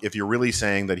 If you're really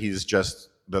saying that he's just,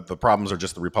 that the problems are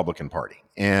just the Republican Party.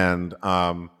 And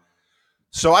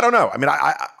so I don't know. I mean,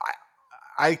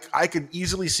 I could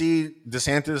easily see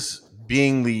DeSantis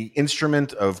being the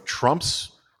instrument of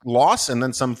Trump's loss and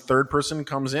then some third person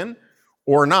comes in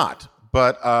or not.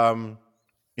 But,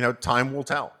 time will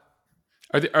tell.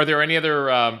 Are there any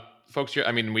other folks here?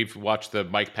 I mean, we've watched the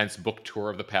Mike Pence book tour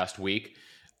of the past week.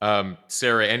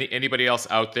 Sarah, anybody else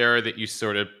out there that you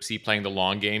sort of see playing the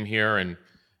long game here and,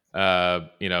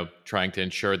 trying to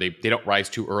ensure they don't rise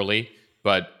too early,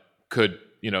 but could,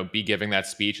 be giving that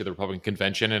speech at the Republican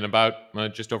convention in about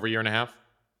just over a year and a half?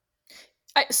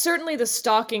 Certainly the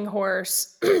stalking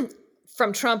horse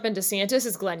from Trump and DeSantis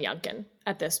is Glenn Youngkin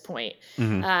at this point.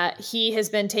 Mm-hmm. He has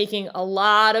been taking a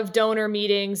lot of donor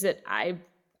meetings that I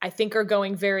think are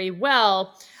going very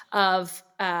well of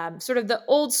sort of the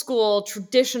old school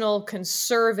traditional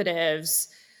conservatives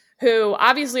who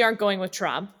obviously aren't going with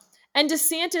Trump. And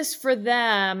DeSantis, for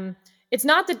them, it's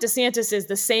not that DeSantis is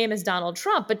the same as Donald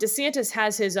Trump, but DeSantis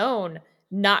has his own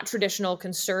not traditional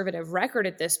conservative record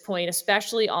at this point,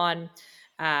 especially on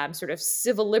sort of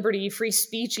civil liberty, free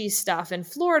speechy stuff in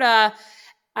Florida.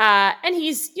 And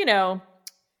he's,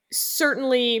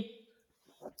 certainly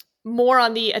more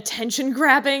on the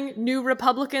attention-grabbing New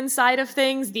Republican side of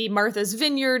things, the Martha's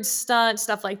Vineyard stunt,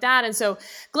 stuff like that. And so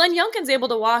Glenn Youngkin's able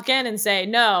to walk in and say,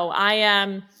 no, I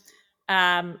am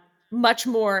much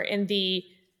more in the,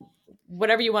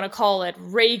 whatever you want to call it,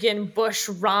 Reagan, Bush,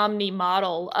 Romney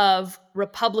model of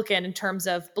Republican in terms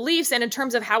of beliefs and in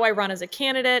terms of how I run as a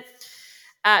candidate.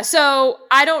 So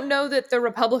I don't know that the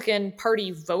Republican Party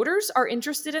voters are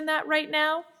interested in that right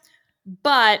now.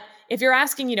 But if you're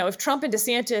asking, if Trump and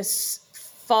DeSantis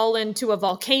fall into a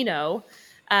volcano,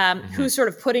 who's sort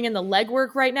of putting in the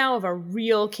legwork right now of a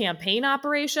real campaign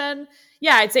operation,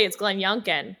 yeah, I'd say it's Glenn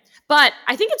Youngkin. But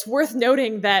I think it's worth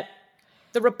noting that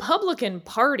the Republican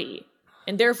Party,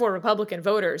 and therefore Republican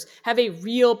voters, have a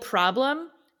real problem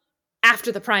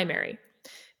after the primary.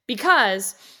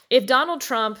 Because if Donald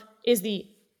Trump is the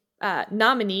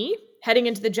nominee heading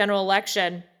into the general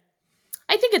election,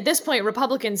 I think at this point,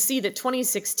 Republicans see that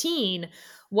 2016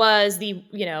 was the,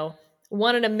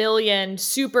 1 in a million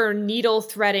super needle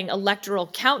threading electoral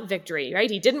count victory, right?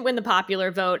 He didn't win the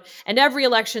popular vote, and every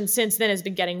election since then has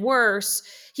been getting worse.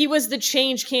 He was the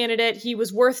change candidate. He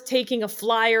was worth taking a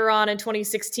flyer on in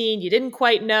 2016. You didn't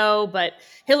quite know, but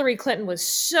Hillary Clinton was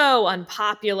so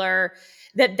unpopular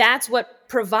that's what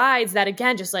provides that,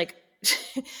 again, just like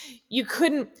you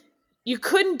couldn't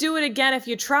do it again if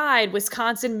you tried.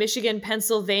 Wisconsin, Michigan,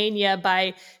 Pennsylvania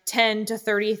by 10 to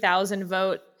 30,000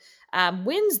 vote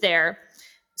wins there.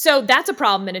 So that's a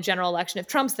problem in a general election if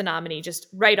Trump's the nominee, just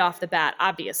right off the bat,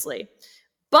 obviously.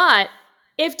 But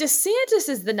if DeSantis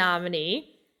is the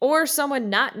nominee or someone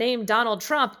not named Donald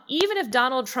Trump, even if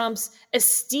Donald Trump's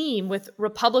esteem with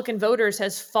Republican voters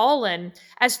has fallen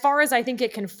as far as I think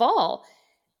it can fall,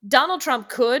 Donald Trump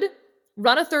could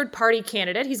run a third party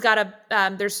candidate. He's got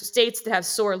there's states that have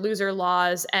sore loser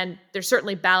laws, and there's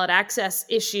certainly ballot access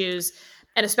issues.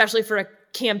 And especially for a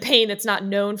campaign that's not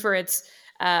known for its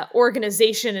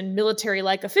organization and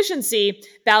military-like efficiency,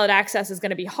 ballot access is going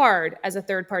to be hard as a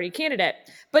third party candidate.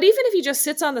 But even if he just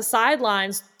sits on the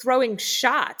sidelines throwing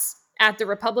shots at the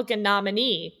Republican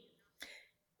nominee,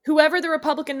 whoever the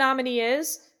Republican nominee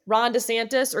is, Ron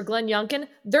DeSantis or Glenn Youngkin,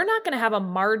 they're not going to have a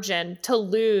margin to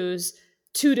lose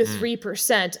 2 to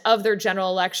 3% of their general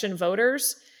election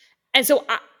voters. And so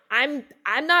I'm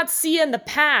not seeing the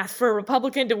path for a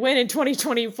Republican to win in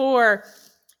 2024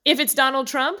 if it's Donald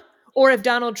Trump or if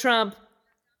Donald Trump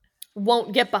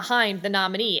won't get behind the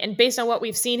nominee. And based on what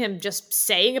we've seen him just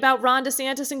saying about Ron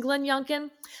DeSantis and Glenn Youngkin,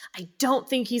 I don't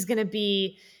think he's going to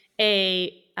be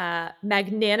a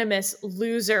magnanimous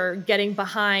loser getting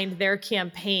behind their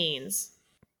campaigns.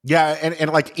 Yeah,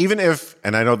 and like even if,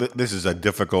 and I know that this is a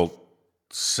difficult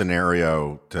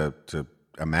scenario to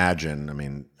imagine. I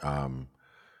mean,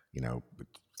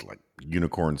 like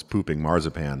unicorns pooping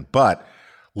marzipan. But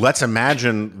let's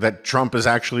imagine that Trump is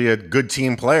actually a good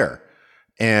team player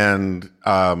and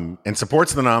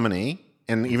supports the nominee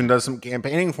and even does some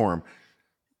campaigning for him.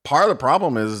 Part of the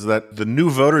problem is that the new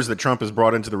voters that Trump has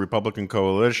brought into the Republican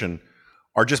coalition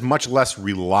are just much less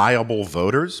reliable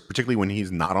voters, particularly when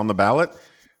he's not on the ballot,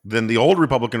 than the old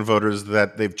Republican voters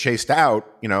that they've chased out,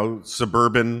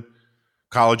 suburban,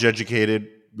 college educated,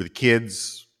 with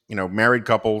kids, married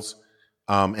couples,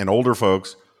 and older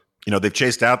folks. They've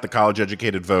chased out the college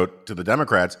educated vote to the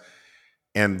Democrats.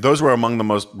 And those were among the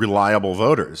most reliable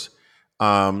voters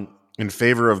in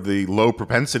favor of the low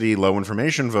propensity, low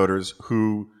information voters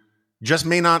who just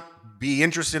may not be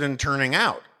interested in turning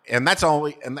out. And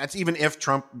that's even if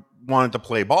Trump wanted to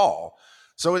play ball.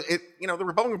 So the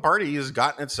Republican Party has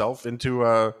gotten itself into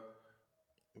a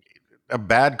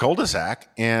bad cul-de-sac.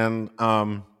 And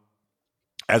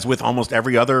as with almost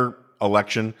every other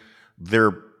election,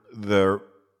 the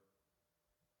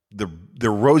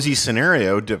rosy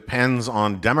scenario depends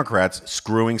on Democrats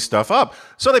screwing stuff up.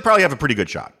 So they probably have a pretty good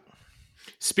shot.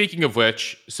 Speaking of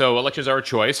which, so elections are a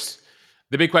choice.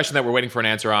 The big question that we're waiting for an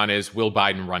answer on is, will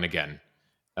Biden run again?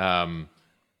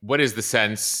 What is the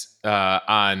sense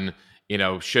on,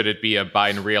 should it be a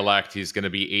Biden reelect? He's going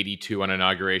to be 82 on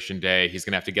Inauguration Day. He's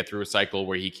going to have to get through a cycle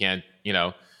where he can't,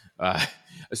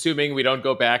 assuming we don't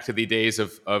go back to the days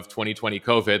of 2020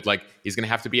 COVID, like he's going to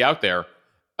have to be out there.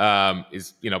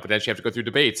 Potentially have to go through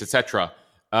debates, etc.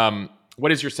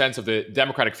 What is your sense of the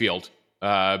Democratic field?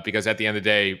 Because at the end of the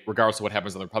day, regardless of what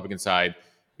happens on the Republican side,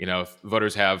 if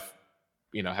voters have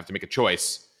to make a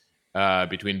choice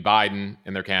between Biden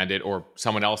and their candidate or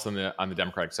someone else on the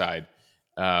Democratic side,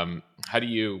 how do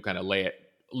you kind of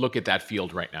look at that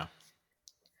field right now?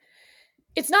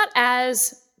 It's not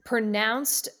as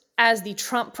pronounced as the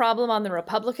Trump problem on the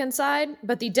Republican side,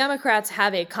 but the Democrats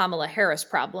have a Kamala Harris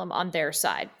problem on their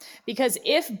side. Because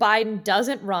if Biden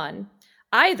doesn't run,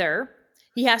 either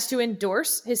he has to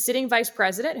endorse his sitting vice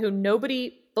president, who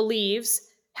nobody believes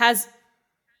has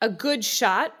a good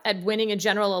shot at winning a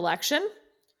general election,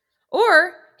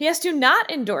 or he has to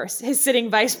not endorse his sitting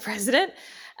vice president,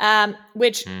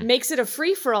 which makes it a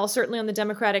free-for-all, certainly on the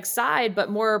Democratic side,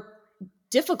 but more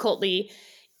difficultly,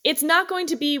 it's not going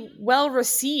to be well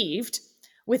received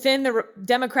within the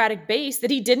Democratic base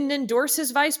that he didn't endorse his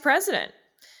vice president.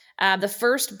 The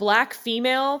first Black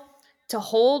female to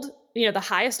hold, the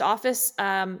highest office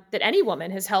that any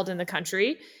woman has held in the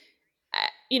country,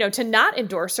 to not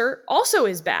endorse her also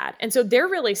is bad. And so they're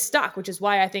really stuck, which is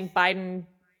why I think Biden,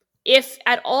 if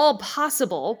at all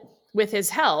possible with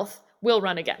his health, will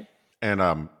run again.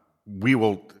 And we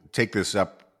will take this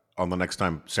up on the next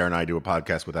time Sarah and I do a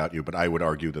podcast without you, but I would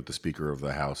argue that the Speaker of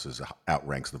the House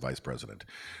outranks the Vice President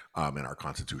in our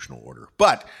constitutional order.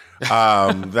 But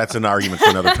that's an argument for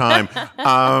another time.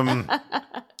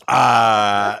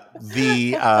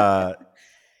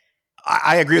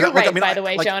 I agree. You're right, by the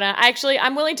way, Jonah. Actually,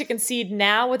 I'm willing to concede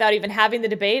now without even having the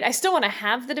debate. I still want to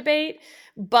have the debate,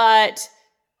 but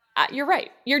you're right.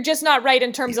 You're just not right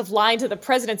in terms of line to the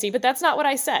presidency, but that's not what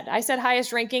I said. I said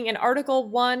highest ranking, and Article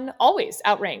 1 always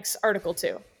outranks Article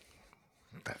 2.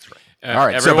 That's right. All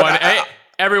right.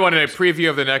 Everyone in a preview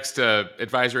of the next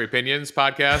Advisory Opinions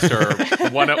podcast or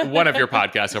one of your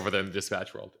podcasts over there in the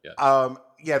Dispatch world. Yeah. I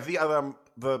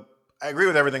agree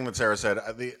with everything that Sarah said.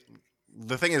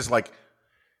 The thing is, like,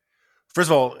 first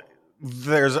of all,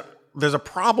 there's a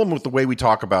problem with the way we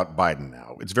talk about Biden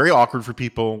now. It's very awkward for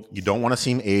people. You don't want to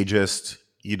seem ageist.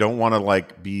 You don't want to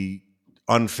be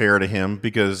unfair to him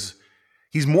because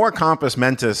he's more compos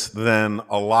mentis than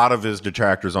a lot of his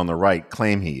detractors on the right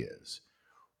claim he is.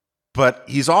 But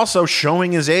he's also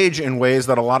showing his age in ways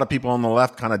that a lot of people on the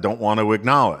left kind of don't want to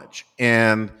acknowledge.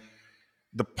 And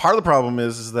the part of the problem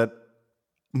is that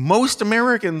most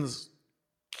Americans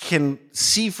can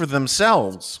see for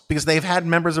themselves because they've had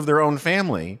members of their own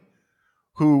family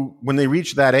who, when they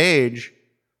reach that age,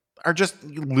 are just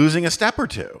losing a step or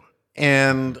two.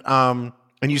 And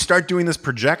you start doing this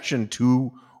projection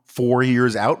 2-4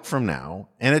 years out from now,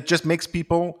 and it just makes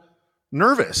people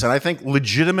nervous, and I think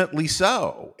legitimately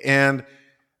so. And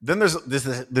then there's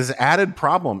this added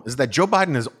problem is that Joe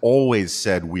Biden has always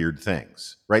said weird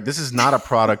things, right? This is not a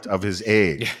product of his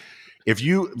age.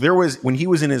 When he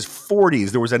was in his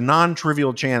 40s, there was a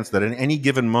non-trivial chance that at any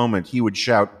given moment he would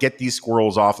shout, "Get these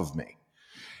squirrels off of me."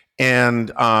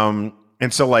 And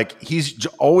so he's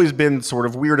always been sort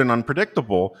of weird and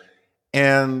unpredictable.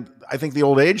 And I think the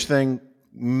old age thing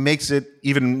makes it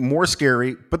even more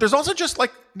scary. But there's also just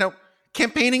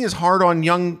campaigning is hard on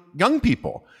young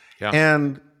people. Yeah.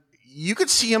 And you could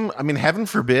see him, I mean, heaven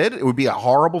forbid, it would be a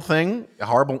horrible thing, a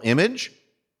horrible image.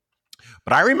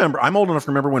 But I'm old enough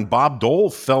to remember when Bob Dole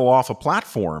fell off a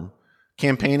platform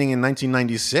campaigning in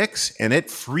 1996, and it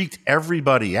freaked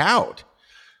everybody out.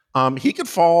 He could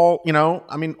fall,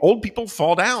 old people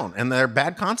fall down, and there are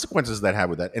bad consequences that have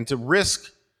with that. And to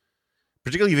risk,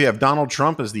 particularly if you have Donald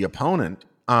Trump as the opponent,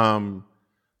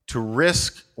 to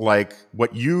risk like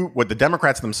what the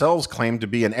Democrats themselves claim to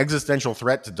be an existential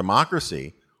threat to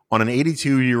democracy on an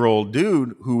 82-year-old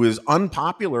dude who is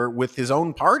unpopular with his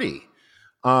own party,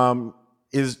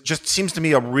 seems to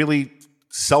me a really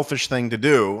selfish thing to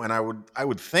do. And I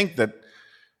would think that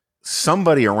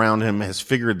somebody around him has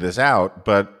figured this out,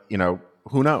 but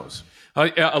who knows?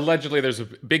 Allegedly, there's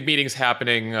big meetings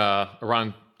happening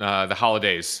around the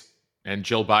holidays, and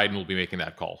Jill Biden will be making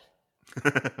that call.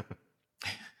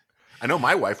 I know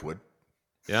my wife would.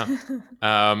 Yeah.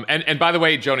 And by the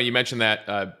way, Jonah, you mentioned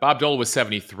that Bob Dole was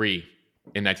 73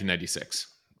 in 1996.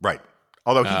 Right.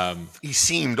 Although he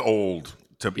seemed old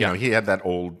to, he had that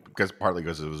old, partly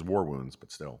because of his war wounds,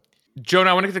 but still.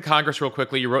 Jonah, I want to get to Congress real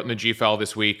quickly. You wrote in the G-File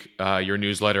this week, your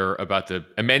newsletter, about the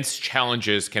immense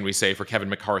challenges, can we say, for Kevin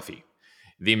McCarthy,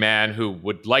 the man who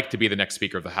would like to be the next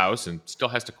Speaker of the House and still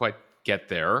has to quite get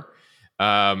there.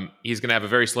 He's going to have a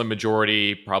very slim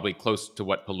majority, probably close to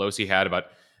what Pelosi had, about,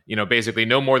 basically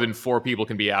no more than 4 people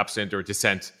can be absent or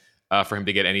dissent for him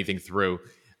to get anything through.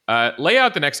 Lay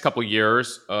out the next couple of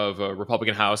years of a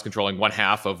Republican House controlling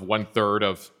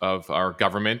 1/3 of our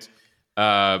government.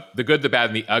 The good, the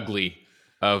bad, and the ugly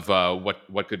of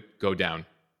what could go down.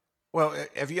 Well,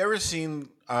 have you ever seen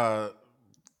the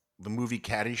movie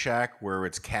Caddyshack, where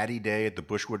it's Caddy Day at the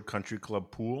Bushwood Country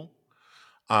Club pool?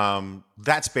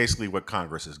 That's basically what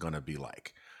Congress is going to be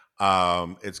like.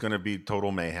 It's going to be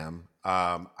total mayhem.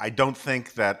 I don't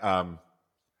think that,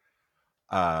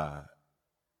 I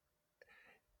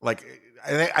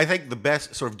think the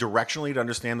best sort of directionally to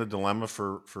understand the dilemma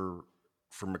for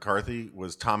McCarthy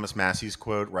was Thomas Massey's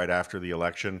quote right after the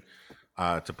election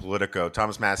to Politico.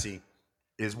 Thomas Massey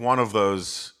is one of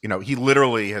those, he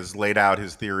literally has laid out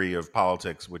his theory of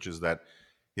politics, which is that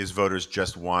his voters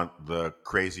just want the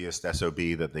craziest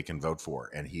SOB that they can vote for,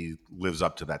 and he lives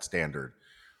up to that standard.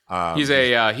 He's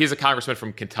a congressman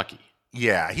from Kentucky.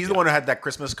 Yeah, he's the one who had that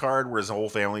Christmas card where his whole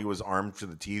family was armed to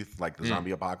the teeth, like the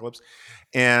zombie apocalypse.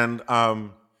 And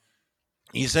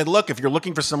he said, look, if you're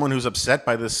looking for someone who's upset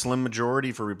by this slim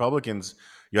majority for Republicans,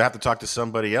 you have to talk to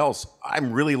somebody else.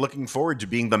 I'm really looking forward to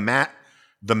being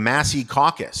the Massey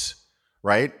caucus,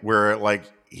 right? Where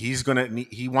he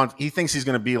thinks he's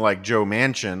gonna be like Joe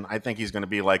Manchin. I think he's gonna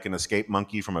be like an escaped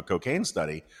monkey from a cocaine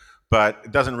study, but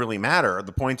it doesn't really matter.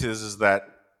 The point is that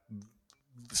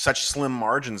such slim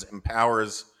margins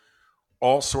empowers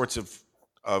all sorts of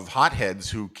hotheads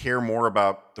who care more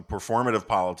about the performative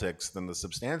politics than the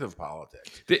substantive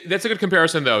politics. That's a good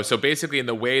comparison, though. So basically, in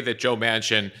the way that Joe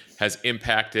Manchin has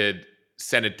impacted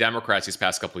Senate Democrats these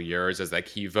past couple of years as that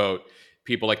key vote,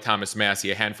 people like Thomas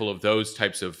Massey, a handful of those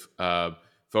types of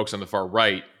folks on the far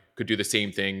right, could do the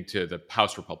same thing to the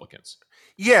House Republicans.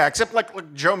 Yeah, except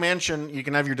like Joe Manchin, you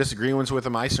can have your disagreements with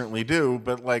him. I certainly do,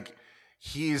 but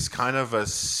he's kind of a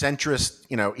centrist.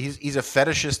 He's a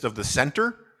fetishist of the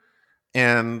center,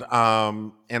 and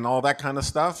all that kind of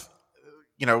stuff.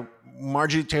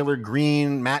 Marjorie Taylor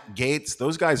Greene, Matt Gaetz,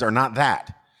 those guys are not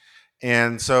that,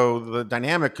 and so the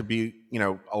dynamic could be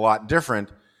a lot different.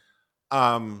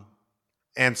 And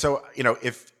so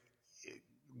if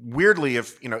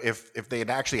they had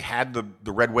actually had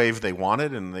the red wave they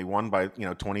wanted and they won by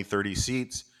 20, 30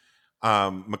 seats.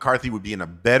 McCarthy would be in a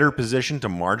better position to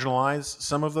marginalize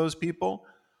some of those people,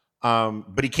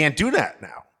 but he can't do that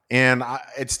now. And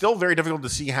it's still very difficult to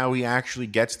see how he actually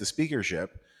gets the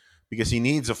speakership, because he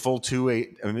needs a full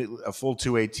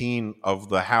 218 of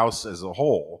the House as a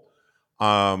whole,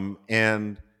 or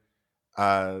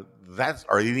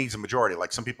he needs a majority.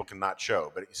 Like some people cannot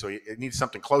show, but so it needs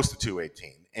something close to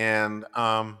 218, And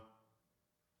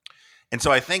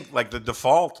so I think the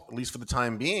default, at least for the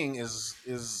time being,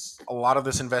 is a lot of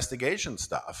this investigation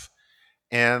stuff.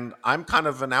 And I'm kind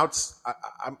of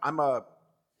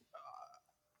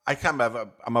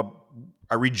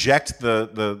I reject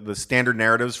the standard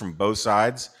narratives from both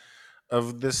sides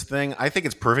of this thing. I think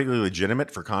it's perfectly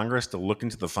legitimate for Congress to look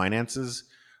into the finances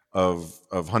of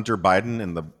Hunter Biden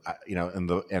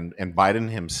and Biden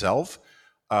himself.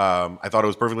 I thought it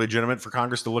was perfectly legitimate for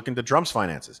Congress to look into Trump's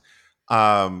finances.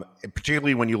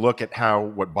 Particularly when you look at how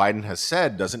what Biden has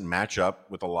said doesn't match up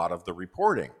with a lot of the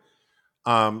reporting.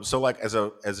 So as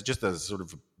a sort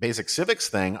of basic civics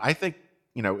thing, I think,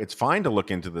 it's fine to look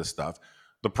into this stuff,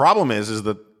 The problem is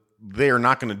that they are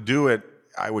not going to do it,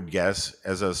 I would guess,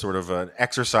 as a sort of an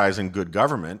exercise in good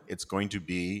government. It's going to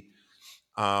be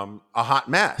a hot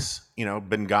mess,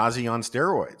 Benghazi on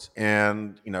steroids.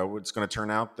 And, it's going to turn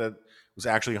out that it was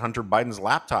actually Hunter Biden's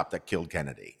laptop that killed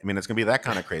Kennedy. I mean, it's going to be that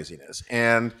kind of craziness.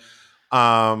 And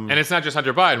it's not just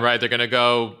Hunter Biden, right? They're going to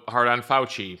go hard on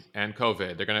Fauci and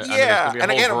COVID. They're going to,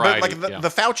 and again, but like the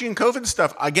Fauci and COVID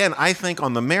stuff, again, I think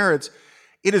on the merits,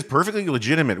 it is perfectly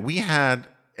legitimate. We had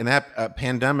a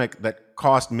pandemic that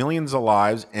cost millions of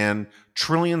lives and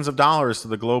trillions of dollars to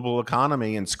the global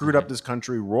economy and screwed up this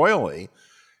country royally.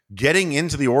 Getting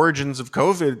into the origins of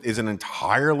COVID is an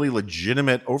entirely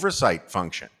legitimate oversight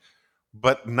function,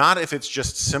 but not if it's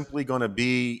just simply going to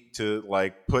be to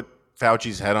like put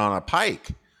Fauci's head on a pike.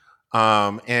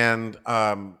 And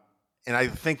I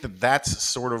think that that's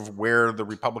sort of where the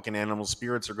Republican animal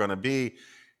spirits are going to be.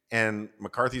 And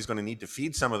McCarthy's going to need to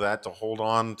feed some of that to hold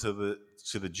on to the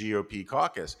GOP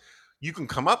caucus. You can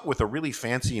come up with a really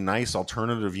fancy, nice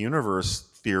alternative universe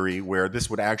theory where this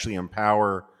would actually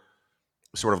empower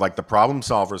sort of like the problem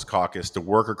solvers caucus to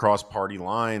work across party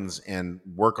lines and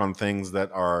work on things that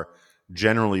are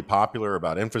generally popular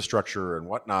about infrastructure and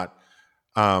whatnot.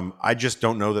 I just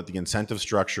don't know that the incentive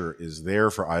structure is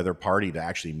there for either party to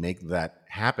actually make that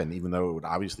happen, even though it would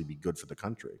obviously be good for the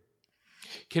country.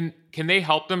 Can they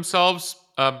help themselves,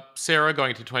 Sarah,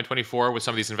 going into 2024 with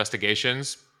some of these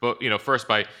investigations? But first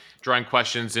by drawing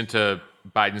questions into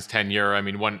Biden's tenure. I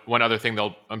mean, one other thing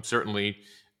they'll certainly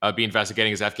be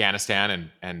investigating is Afghanistan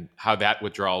and how that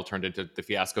withdrawal turned into the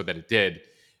fiasco that it did.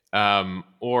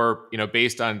 Or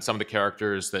based on some of the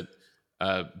characters that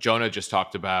Jonah just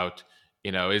talked about,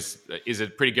 is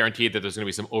it pretty guaranteed that there's going to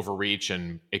be some overreach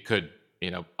and it could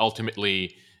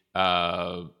ultimately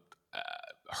hurt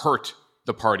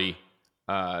the party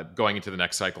going into the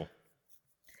next cycle?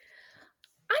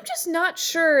 I'm just not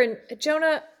sure. And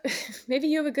Jonah, maybe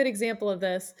you have a good example of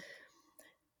this.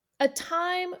 A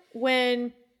time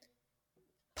when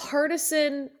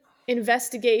partisan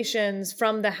investigations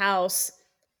from the House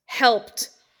helped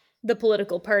the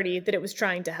political party that it was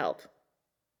trying to help.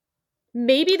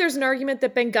 Maybe there's an argument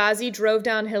that Benghazi drove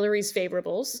down Hillary's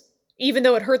favorables, even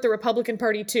though it hurt the Republican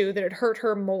Party too, that it hurt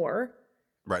her more.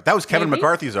 Right. That was Kevin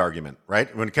McCarthy's argument,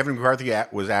 right? When Kevin McCarthy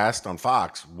was asked on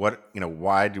Fox,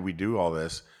 why did we do all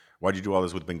this? Why did you do all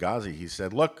this with Benghazi? He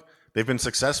said, look, they've been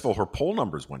successful. Her poll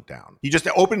numbers went down. He just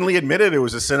openly admitted it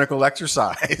was a cynical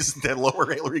exercise that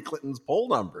lowered Hillary Clinton's poll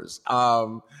numbers.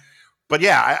 But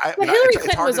yeah, but Hillary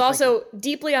Clinton was also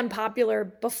deeply unpopular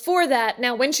before that.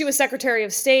 Now, when she was Secretary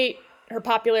of State, her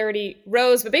popularity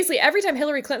rose. But basically, every time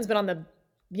Hillary Clinton's been on the,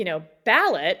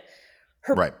 ballot,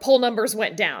 her poll numbers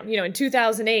went down. In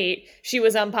 2008, she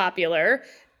was unpopular.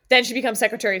 Then she becomes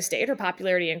Secretary of State. Her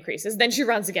popularity increases. Then she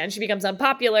runs again. She becomes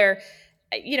unpopular.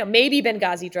 Maybe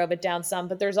Benghazi drove it down some,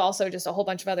 but there's also just a whole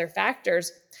bunch of other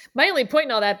factors. My only point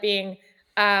in all that being,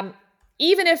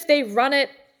 even if they run it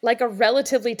like a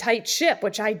relatively tight ship,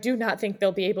 which I do not think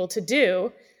they'll be able to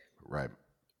do. Right.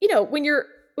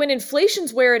 When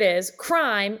inflation's where it is,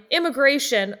 crime,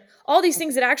 immigration, all these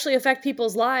things that actually affect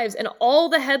people's lives, and all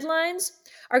the headlines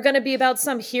are going to be about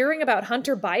some hearing about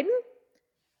Hunter Biden,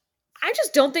 I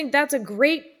just don't think that's a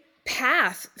great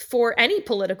path for any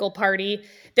political party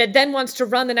that then wants to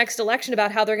run the next election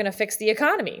about how they're going to fix the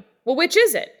economy. Well, which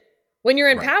is it? When you're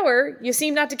in power, you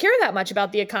seem not to care that much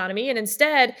about the economy, and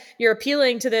instead you're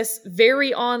appealing to this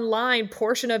very online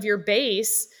portion of your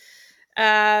base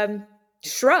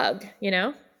shrug,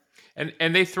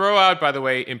 And they throw out, by the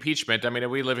way, impeachment. I mean, are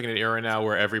we living in an era now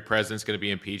where every president's going to be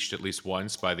impeached at least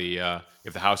once by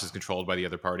if the House is controlled by the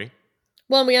other party?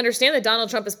 Well, and we understand that Donald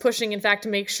Trump is pushing, in fact, to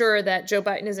make sure that Joe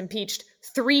Biden is impeached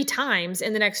 3 times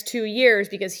in the next 2 years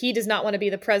because he does not want to be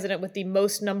the president with the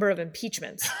most number of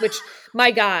impeachments, which,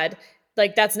 my God,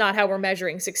 that's not how we're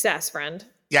measuring success, friend.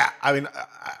 Yeah, I mean,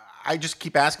 I just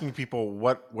keep asking people,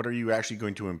 what are you actually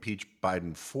going to impeach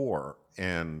Biden for?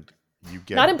 And you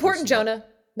get not important, Jonah.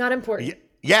 Not important.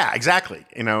 Yeah, exactly.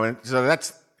 And so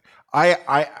that's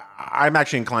I'm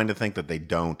actually inclined to think that they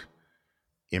don't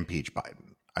impeach Biden.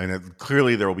 I mean,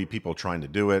 clearly there will be people trying to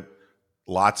do it.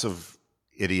 Lots of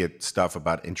idiot stuff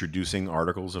about introducing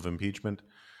articles of impeachment,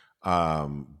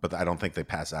 but I don't think they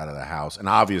pass out of the House. And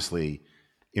obviously,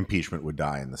 impeachment would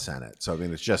die in the Senate. So I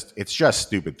mean, it's just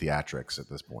stupid theatrics at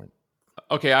this point.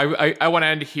 Okay, I want to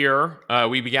end here.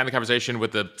 We began the conversation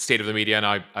with the state of the media,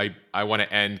 and I want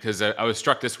to end because I was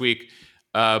struck this week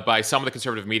by some of the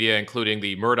conservative media, including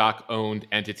the Murdoch-owned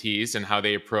entities, and how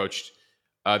they approached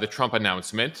the Trump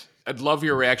announcement. I'd love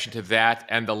your reaction to that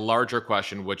and the larger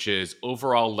question, which is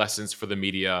overall lessons for the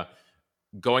media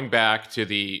going back to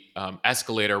the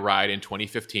escalator ride in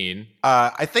 2015.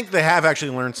 I think they have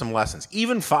actually learned some lessons.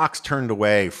 Even Fox turned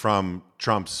away from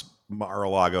Trump's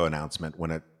Mar-a-Lago announcement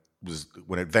when it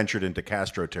ventured into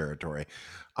Castro territory.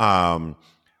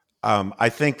 I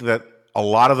think that a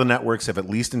lot of the networks have at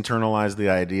least internalized the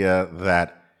idea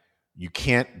that you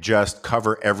can't just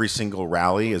cover every single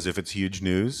rally as if it's huge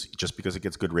news just because it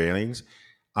gets good ratings.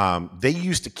 They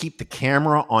used to keep the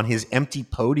camera on his empty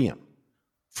podium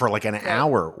for like an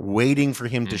hour waiting for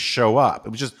him to show up. It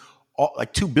was just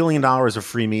like $2 billion of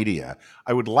free media.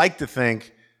 I would like to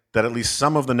think that at least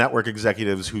some of the network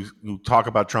executives who talk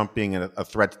about Trump being a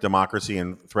threat to democracy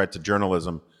and threat to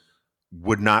journalism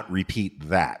would not repeat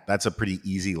that. That's a pretty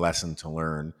easy lesson to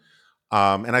learn.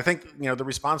 And I think, the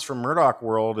response from Murdoch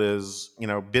world is,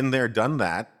 been there, done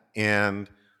that. And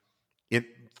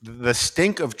the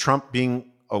stink of Trump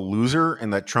being a loser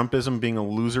and that Trumpism being a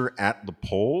loser at the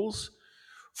polls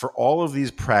for all of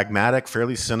these pragmatic,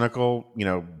 fairly cynical,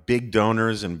 big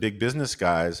donors and big business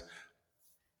guys,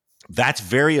 that's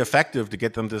very effective to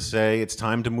get them to say it's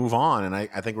time to move on. And I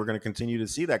think we're going to continue to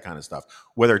see that kind of stuff.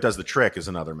 Whether it does the trick is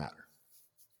another matter.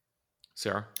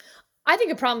 Sarah? I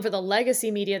think a problem for the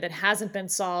legacy media that hasn't been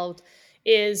solved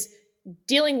is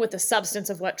dealing with the substance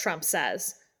of what Trump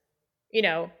says.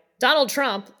 Donald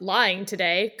Trump lying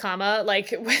today,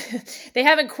 they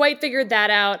haven't quite figured that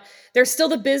out. There's still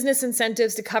the business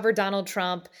incentives to cover Donald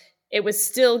Trump. It was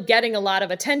still getting a lot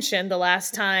of attention the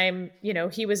last time,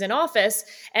 he was in office,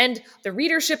 and the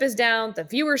readership is down, the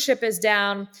viewership is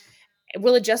down.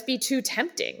 Will it just be too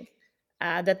tempting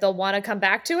that they'll want to come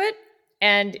back to it?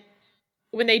 And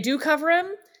when they do cover him,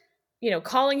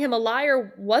 calling him a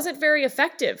liar wasn't very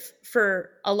effective for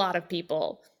a lot of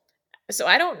people. So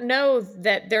I don't know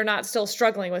that they're not still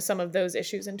struggling with some of those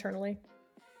issues internally.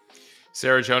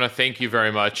 Sarah, Jonah, thank you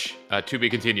very much. To be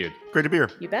continued. Great to be here.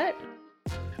 You bet.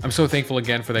 I'm so thankful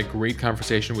again for that great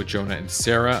conversation with Jonah and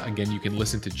Sarah. Again, you can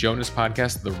listen to Jonah's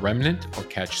podcast, The Remnant, or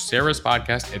catch Sarah's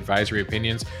podcast, Advisory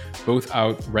Opinions, both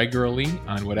out regularly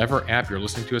on whatever app you're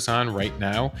listening to us on right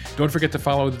now. Don't forget to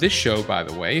follow this show, by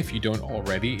the way, if you don't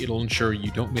already. It'll ensure you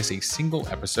don't miss a single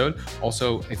episode.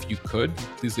 Also, if you could,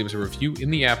 please leave us a review in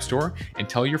the App Store and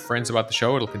tell your friends about the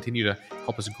show. It'll continue to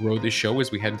help us grow this show as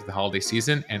we head into the holiday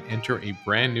season and enter a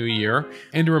brand new year.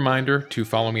 And a reminder to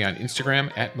follow me on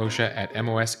Instagram at Moshe at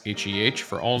MOSHEH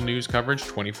for all news coverage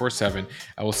 24/7.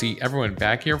 I will see everyone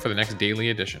back here for the next daily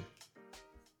edition.